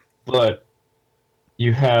 but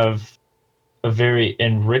you have a very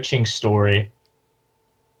enriching story.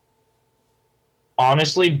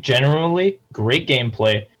 Honestly, generally, great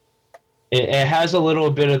gameplay. It has a little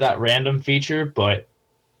bit of that random feature, but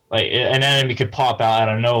like an enemy could pop out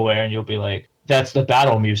of nowhere, and you'll be like, "That's the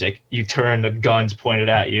battle music." You turn, the guns pointed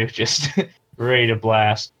at you, just ready to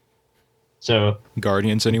blast. So,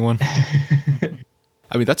 Guardians, anyone?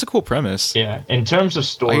 I mean, that's a cool premise. yeah, in terms of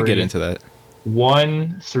story, I could get into that.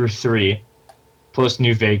 1 through 3, plus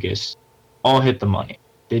New Vegas, all hit the money.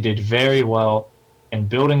 They did very well in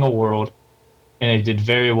building a world, and they did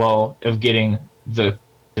very well of getting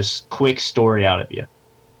this quick story out of you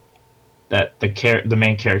that the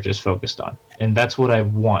main character is focused on. And that's what I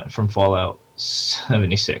want from Fallout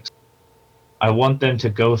 76. I want them to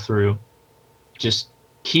go through, just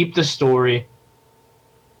keep the story,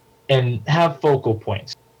 and have focal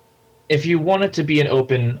points. If you want it to be an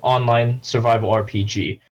open online survival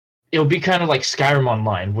RPG, it'll be kind of like Skyrim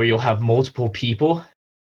Online, where you'll have multiple people.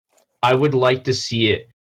 I would like to see it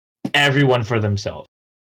everyone for themselves.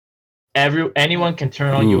 Anyone can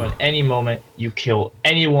turn on you at any moment. You kill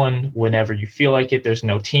anyone whenever you feel like it. There's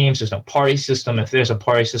no teams. There's no party system. If there's a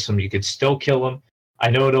party system, you could still kill them. I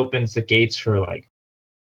know it opens the gates for like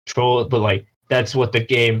troll, but like that's what the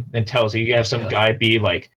game then tells you. You have some guy be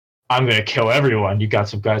like, "I'm gonna kill everyone." You got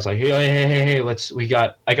some guys like, "Hey,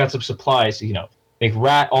 I got some supplies." Like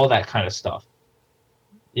rat, all that kind of stuff.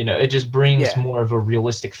 It just brings more of a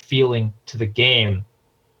realistic feeling to the game.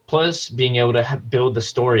 Plus, being able to build the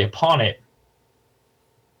story upon it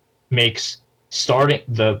makes starting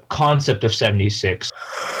the concept of 76,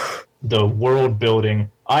 the world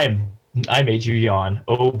building. I made you yawn.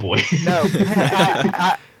 Oh boy. No,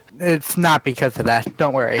 it's not because of that.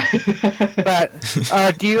 Don't worry.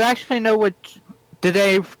 But do you actually know did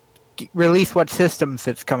they release what systems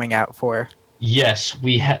it's coming out for? Yes,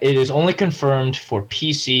 it is only confirmed for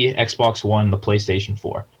PC, Xbox One, the PlayStation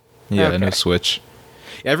 4. Yeah, Okay. no Switch.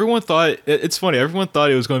 Everyone thought it's funny. Everyone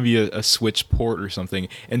thought it was going to be a Switch port or something,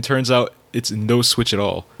 and turns out it's no Switch at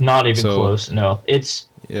all. Not even close. No,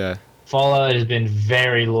 Yeah. Fallout has been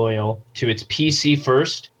very loyal to its PC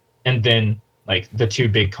first, and then like the two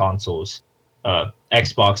big consoles,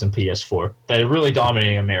 Xbox and PS4, that are really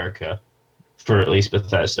dominating America for at least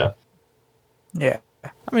Bethesda. Yeah.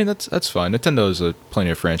 I mean, that's fine. Nintendo has plenty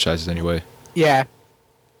of franchises anyway. Yeah.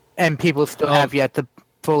 And people still have yet to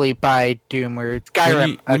fully buy Doom or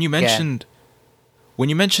Skyrim. When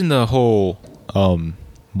you mentioned the whole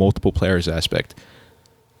multiple players aspect,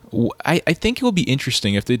 I think it would be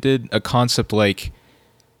interesting if they did a concept like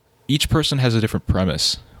each person has a different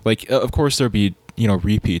premise. Like, of course, there'd be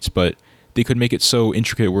repeats, but they could make it so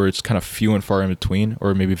intricate where it's kind of few and far in between,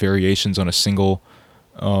 or maybe variations on a single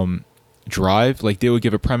drive. Like, they would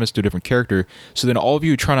give a premise to a different character, so then all of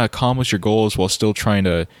you trying to accomplish your goals while still trying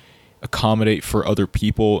to accommodate for other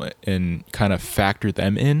people and kind of factor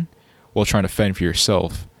them in while trying to fend for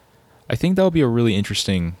yourself. I think that would be a really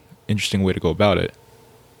interesting way to go about it.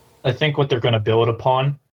 I think what they're going to build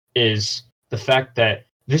upon is the fact that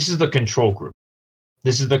this is the control group.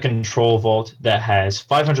 This is the control vault that has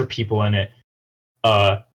 500 people in it.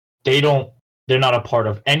 They're not a part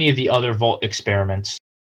of any of the other vault experiments.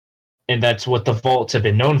 And that's what the vaults have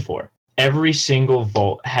been known for. Every single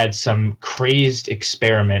vault had some crazed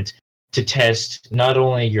experiment to test not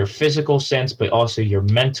only your physical sense, but also your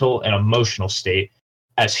mental and emotional state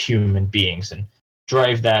as human beings and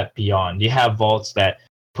drive that beyond. You have vaults that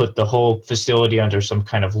put the whole facility under some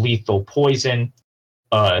kind of lethal poison,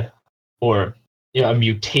 or a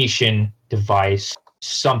mutation device,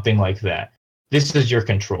 something like that. This is your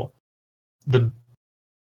control.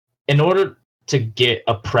 In order to get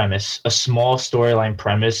a premise, a small storyline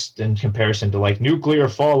premise in comparison to like nuclear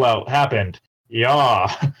fallout happened.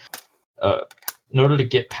 Yeah. In order to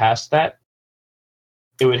get past that,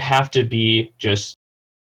 it would have to be just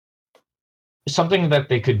something that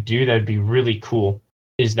they could do that'd be really cool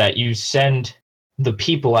is that you send the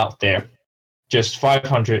people out there, just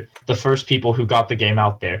 500, the first people who got the game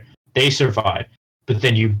out there, they survive, but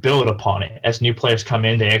then you build upon it. As new players come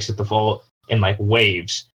in, they exit the vault in like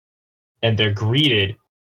waves, and they're greeted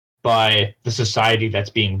by the society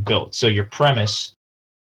that's being built. So your premise,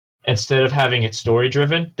 instead of having it story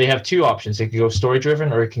driven, they have two options. They can go story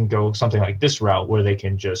driven, or it can go something like this route where they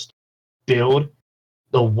can just build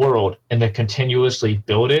the world and then continuously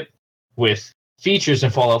build it with features in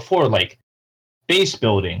Fallout 4 like base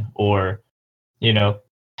building or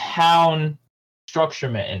town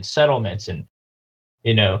structurement and settlements, and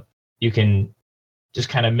you can just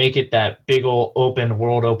kind of make it that big old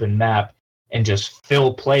open map and just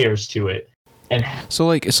fill players to it. And so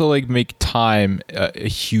make time a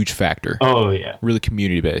huge factor. Oh yeah, really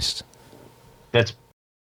community based. That's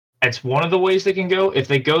one of the ways they can go. If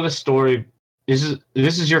they go the story, this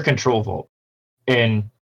is your control vault, and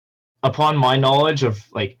upon my knowledge of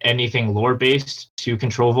like anything lore based to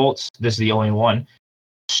control vaults, this is the only one.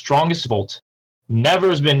 Strongest vault, never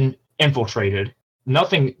has been infiltrated.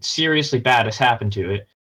 Nothing seriously bad has happened to it.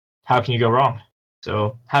 How can you go wrong?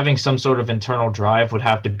 So having some sort of internal drive would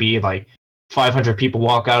have to be like 500 people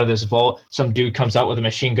walk out of this vault, some dude comes out with a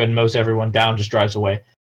machine gun, mows everyone down, just drives away.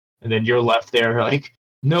 And then you're left there like,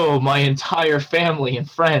 no, my entire family and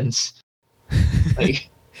friends. Like,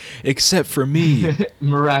 except for me.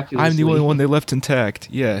 Miraculously. I'm the only one they left intact.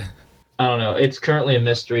 Yeah. I don't know. It's currently a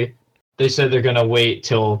mystery. They said they're going to wait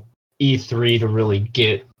till E3 to really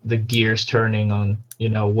get the gears turning on,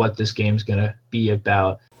 what this game's going to be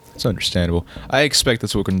about. It's understandable. I expect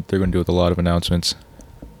that's what they're going to do with a lot of announcements.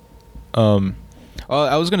 I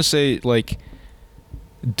was going to say, like,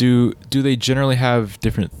 do they generally have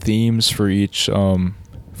different themes for each one?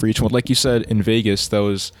 Like you said, in Vegas, that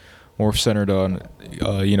was more centered on,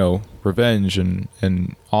 revenge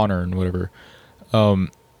and honor and whatever.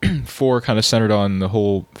 4 kind of centered on the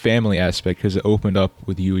whole family aspect because it opened up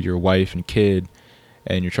with you, your wife, and kid,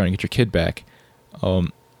 and you're trying to get your kid back.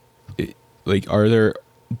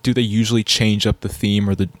 Do they usually change up the theme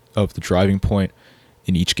or the driving point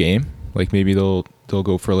in each game? Like maybe they'll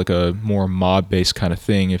go for like a more mob based kind of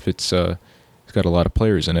thing if it's got a lot of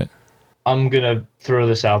players in it. I'm gonna throw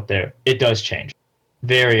this out there. It does change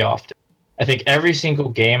very often. I think every single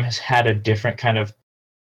game has had a different kind of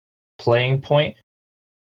playing point.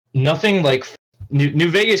 Nothing like New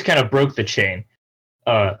Vegas kind of broke the chain,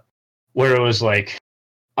 where it was like,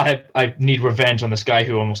 I need revenge on this guy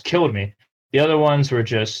who almost killed me. The other ones were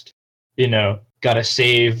just, gotta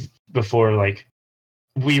save before like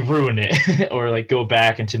we ruin it or like go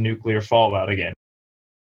back into nuclear fallout again.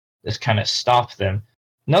 Just kind of stop them.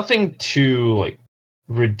 Nothing too like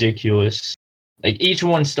ridiculous. Like each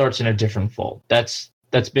one starts in a different vault. That's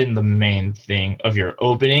been the main thing of your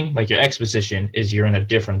opening. Like your exposition is you're in a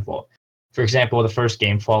different vault. For example, the first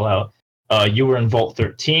game, Fallout, you were in Vault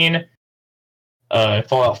 13.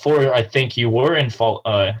 Fallout 4, I think you were in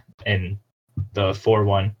in the 4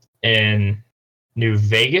 one in New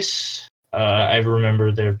Vegas. I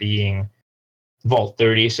remember there being Vault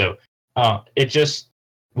 30. So it just,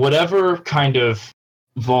 whatever kind of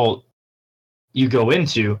vault you go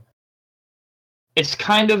into, it's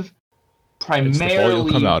kind of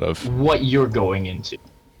primarily come out of. what you're going into.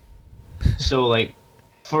 So, like,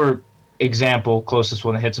 for example, closest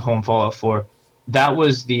one that hits home, Fallout 4, that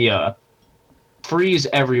was the freeze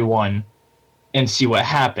everyone and see what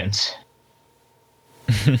happens.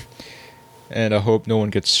 And I hope no one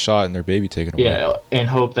gets shot and their baby taken away. Yeah, and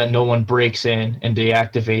hope that no one breaks in and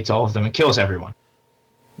deactivates all of them and kills everyone.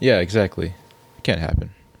 Yeah, exactly. It can't happen.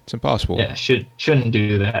 It's impossible. Yeah, shouldn't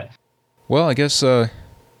do that. Well, I guess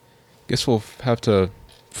we'll have to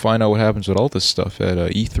find out what happens with all this stuff at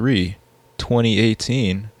E3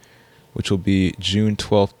 2018, which will be June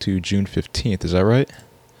 12th to June 15th. Is that right?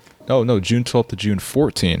 No, June 12th to June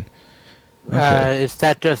 14th. Okay. Is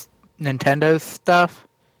that just Nintendo stuff?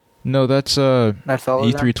 No, that's all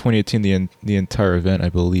E3 2018, the entire event, I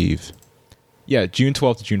believe. Yeah, June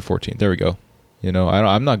 12th to June 14th. There we go. You know,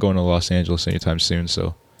 I'm not going to Los Angeles anytime soon,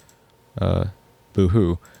 so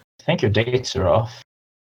boo-hoo. I think your dates are off.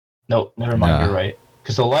 Nope, never mind, Nah. You're right.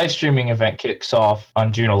 Because the live streaming event kicks off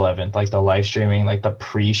on June 11th, like the live streaming, like the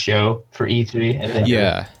pre-show for E3, and then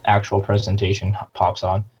your actual presentation pops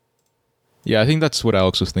on. Yeah, I think that's what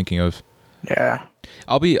Alex was thinking of. Yeah.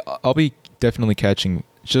 I'll be definitely catching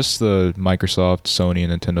just the Microsoft, Sony,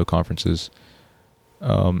 and Nintendo conferences.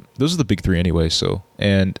 Those are the big three anyway. So,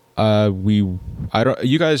 and you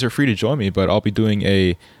guys are free to join me, but I'll be doing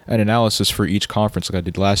an analysis for each conference like I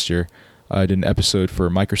did last year. I did an episode for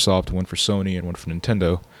Microsoft, one for Sony, and one for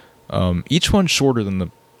Nintendo. Each one shorter than the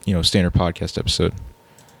standard podcast episode,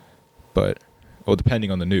 but depending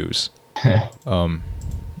on the news.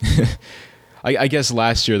 I guess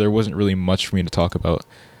last year there wasn't really much for me to talk about.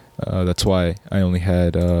 That's why I only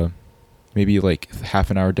had maybe like half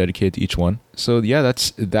an hour dedicated to each one. So yeah,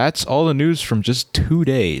 that's all the news from just 2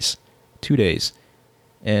 days. 2 days.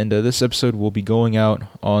 And this episode will be going out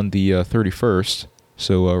on the 31st,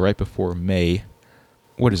 so right before May.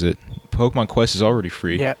 What is it? Pokemon Quest is already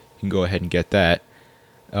free. Yep. You can go ahead and get that.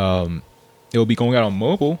 It will be going out on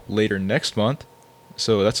mobile later next month,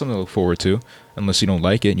 so that's something to look forward to. Unless you don't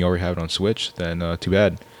like it and you already have it on Switch, then too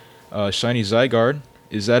bad. Shiny Zygarde,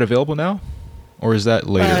 is that available now? Or is that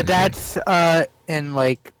later? That's in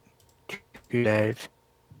like 2 days.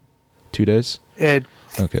 2 days?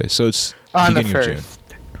 Okay, so it's on the beginning of June. 1st.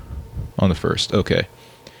 On the 1st, okay.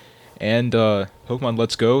 And Pokemon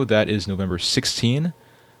Let's Go, that is November 16.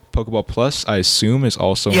 Pokeball Plus, I assume, is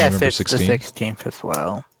also November 16. Yes, it's the 16th as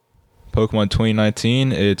well. Pokemon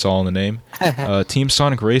 2019, it's all in the name. Team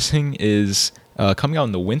Sonic Racing is coming out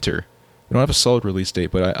in the winter. We don't have a solid release date,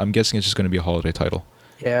 but I'm guessing it's just going to be a holiday title.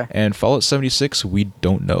 Yeah. And Fallout 76, we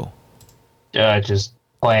don't know. Just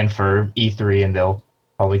plan for E3 and they'll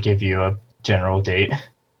probably give you a general date.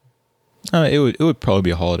 It would probably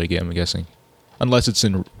be a holiday game, I'm guessing. Unless it's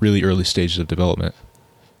in really early stages of development.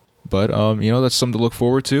 But, that's something to look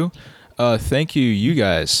forward to. Thank you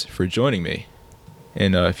guys, for joining me.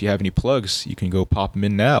 And if you have any plugs, you can go pop them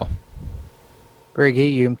in now.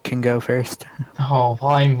 Briggy, you can go first. Oh,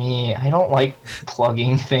 why me? I don't like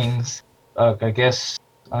plugging things. I guess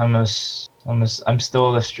I'm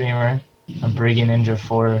still the streamer. I'm Briggy Ninja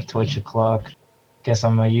 4, Twitch o'clock. Guess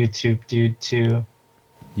I'm a YouTube dude too.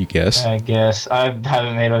 You guess? I guess. I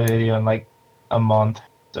haven't made a video in like a month,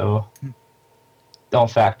 so don't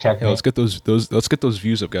fact check me. Let's get those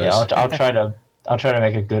views up, guys. Yeah, I'll try to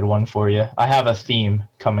make a good one for you. I have a theme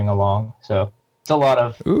coming along, so it's a lot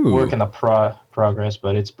of work in the progress,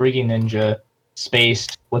 but it's Briggy Ninja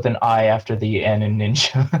spaced with an I after the N in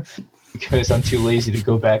Ninja because I'm too lazy to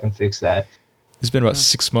go back and fix that. It's been about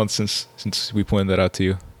 6 months since we pointed that out to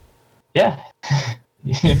you. Yeah,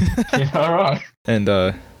 you're not wrong. And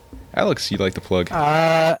Alex, you'd like to plug?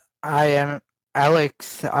 I am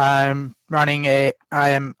Alex. I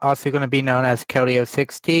am also going to be known as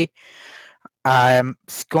Kelio60. I'm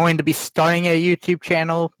going to be starting a YouTube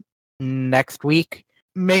channel next week.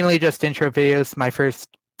 Mainly just intro videos. My first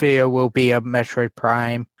video will be a Metroid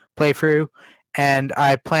Prime playthrough. And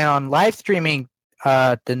I plan on live streaming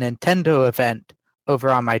the Nintendo event over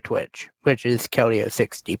on my Twitch, which is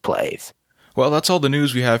Kelio60 Plays. Well, that's all the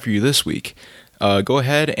news we have for you this week. Go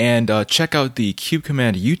ahead and check out the Cube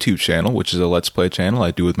Command YouTube channel, which is a Let's Play channel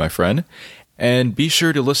I do with my friend. And be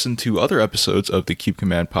sure to listen to other episodes of the Cube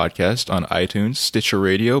Command podcast on iTunes, Stitcher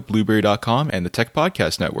Radio, Blueberry.com, and the Tech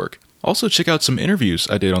Podcast Network. Also, check out some interviews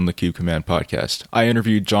I did on the Cube Command podcast. I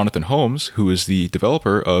interviewed Jonathan Holmes, who is the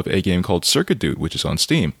developer of a game called Circuit Dude, which is on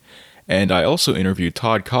Steam. And I also interviewed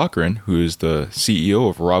Todd Cochran, who is the CEO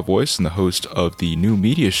of Raw Voice and the host of the New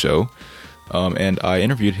Media Show. And I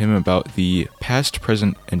interviewed him about the past,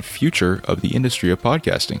 present, and future of the industry of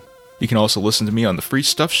podcasting. You can also listen to me on the Free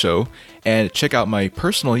Stuff Show and check out my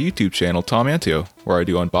personal YouTube channel, Tom Antio, where I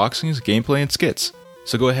do unboxings, gameplay, and skits.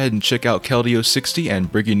 So go ahead and check out Keldeo60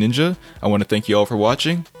 and Briggy Ninja. I want to thank you all for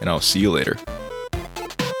watching, and I'll see you later.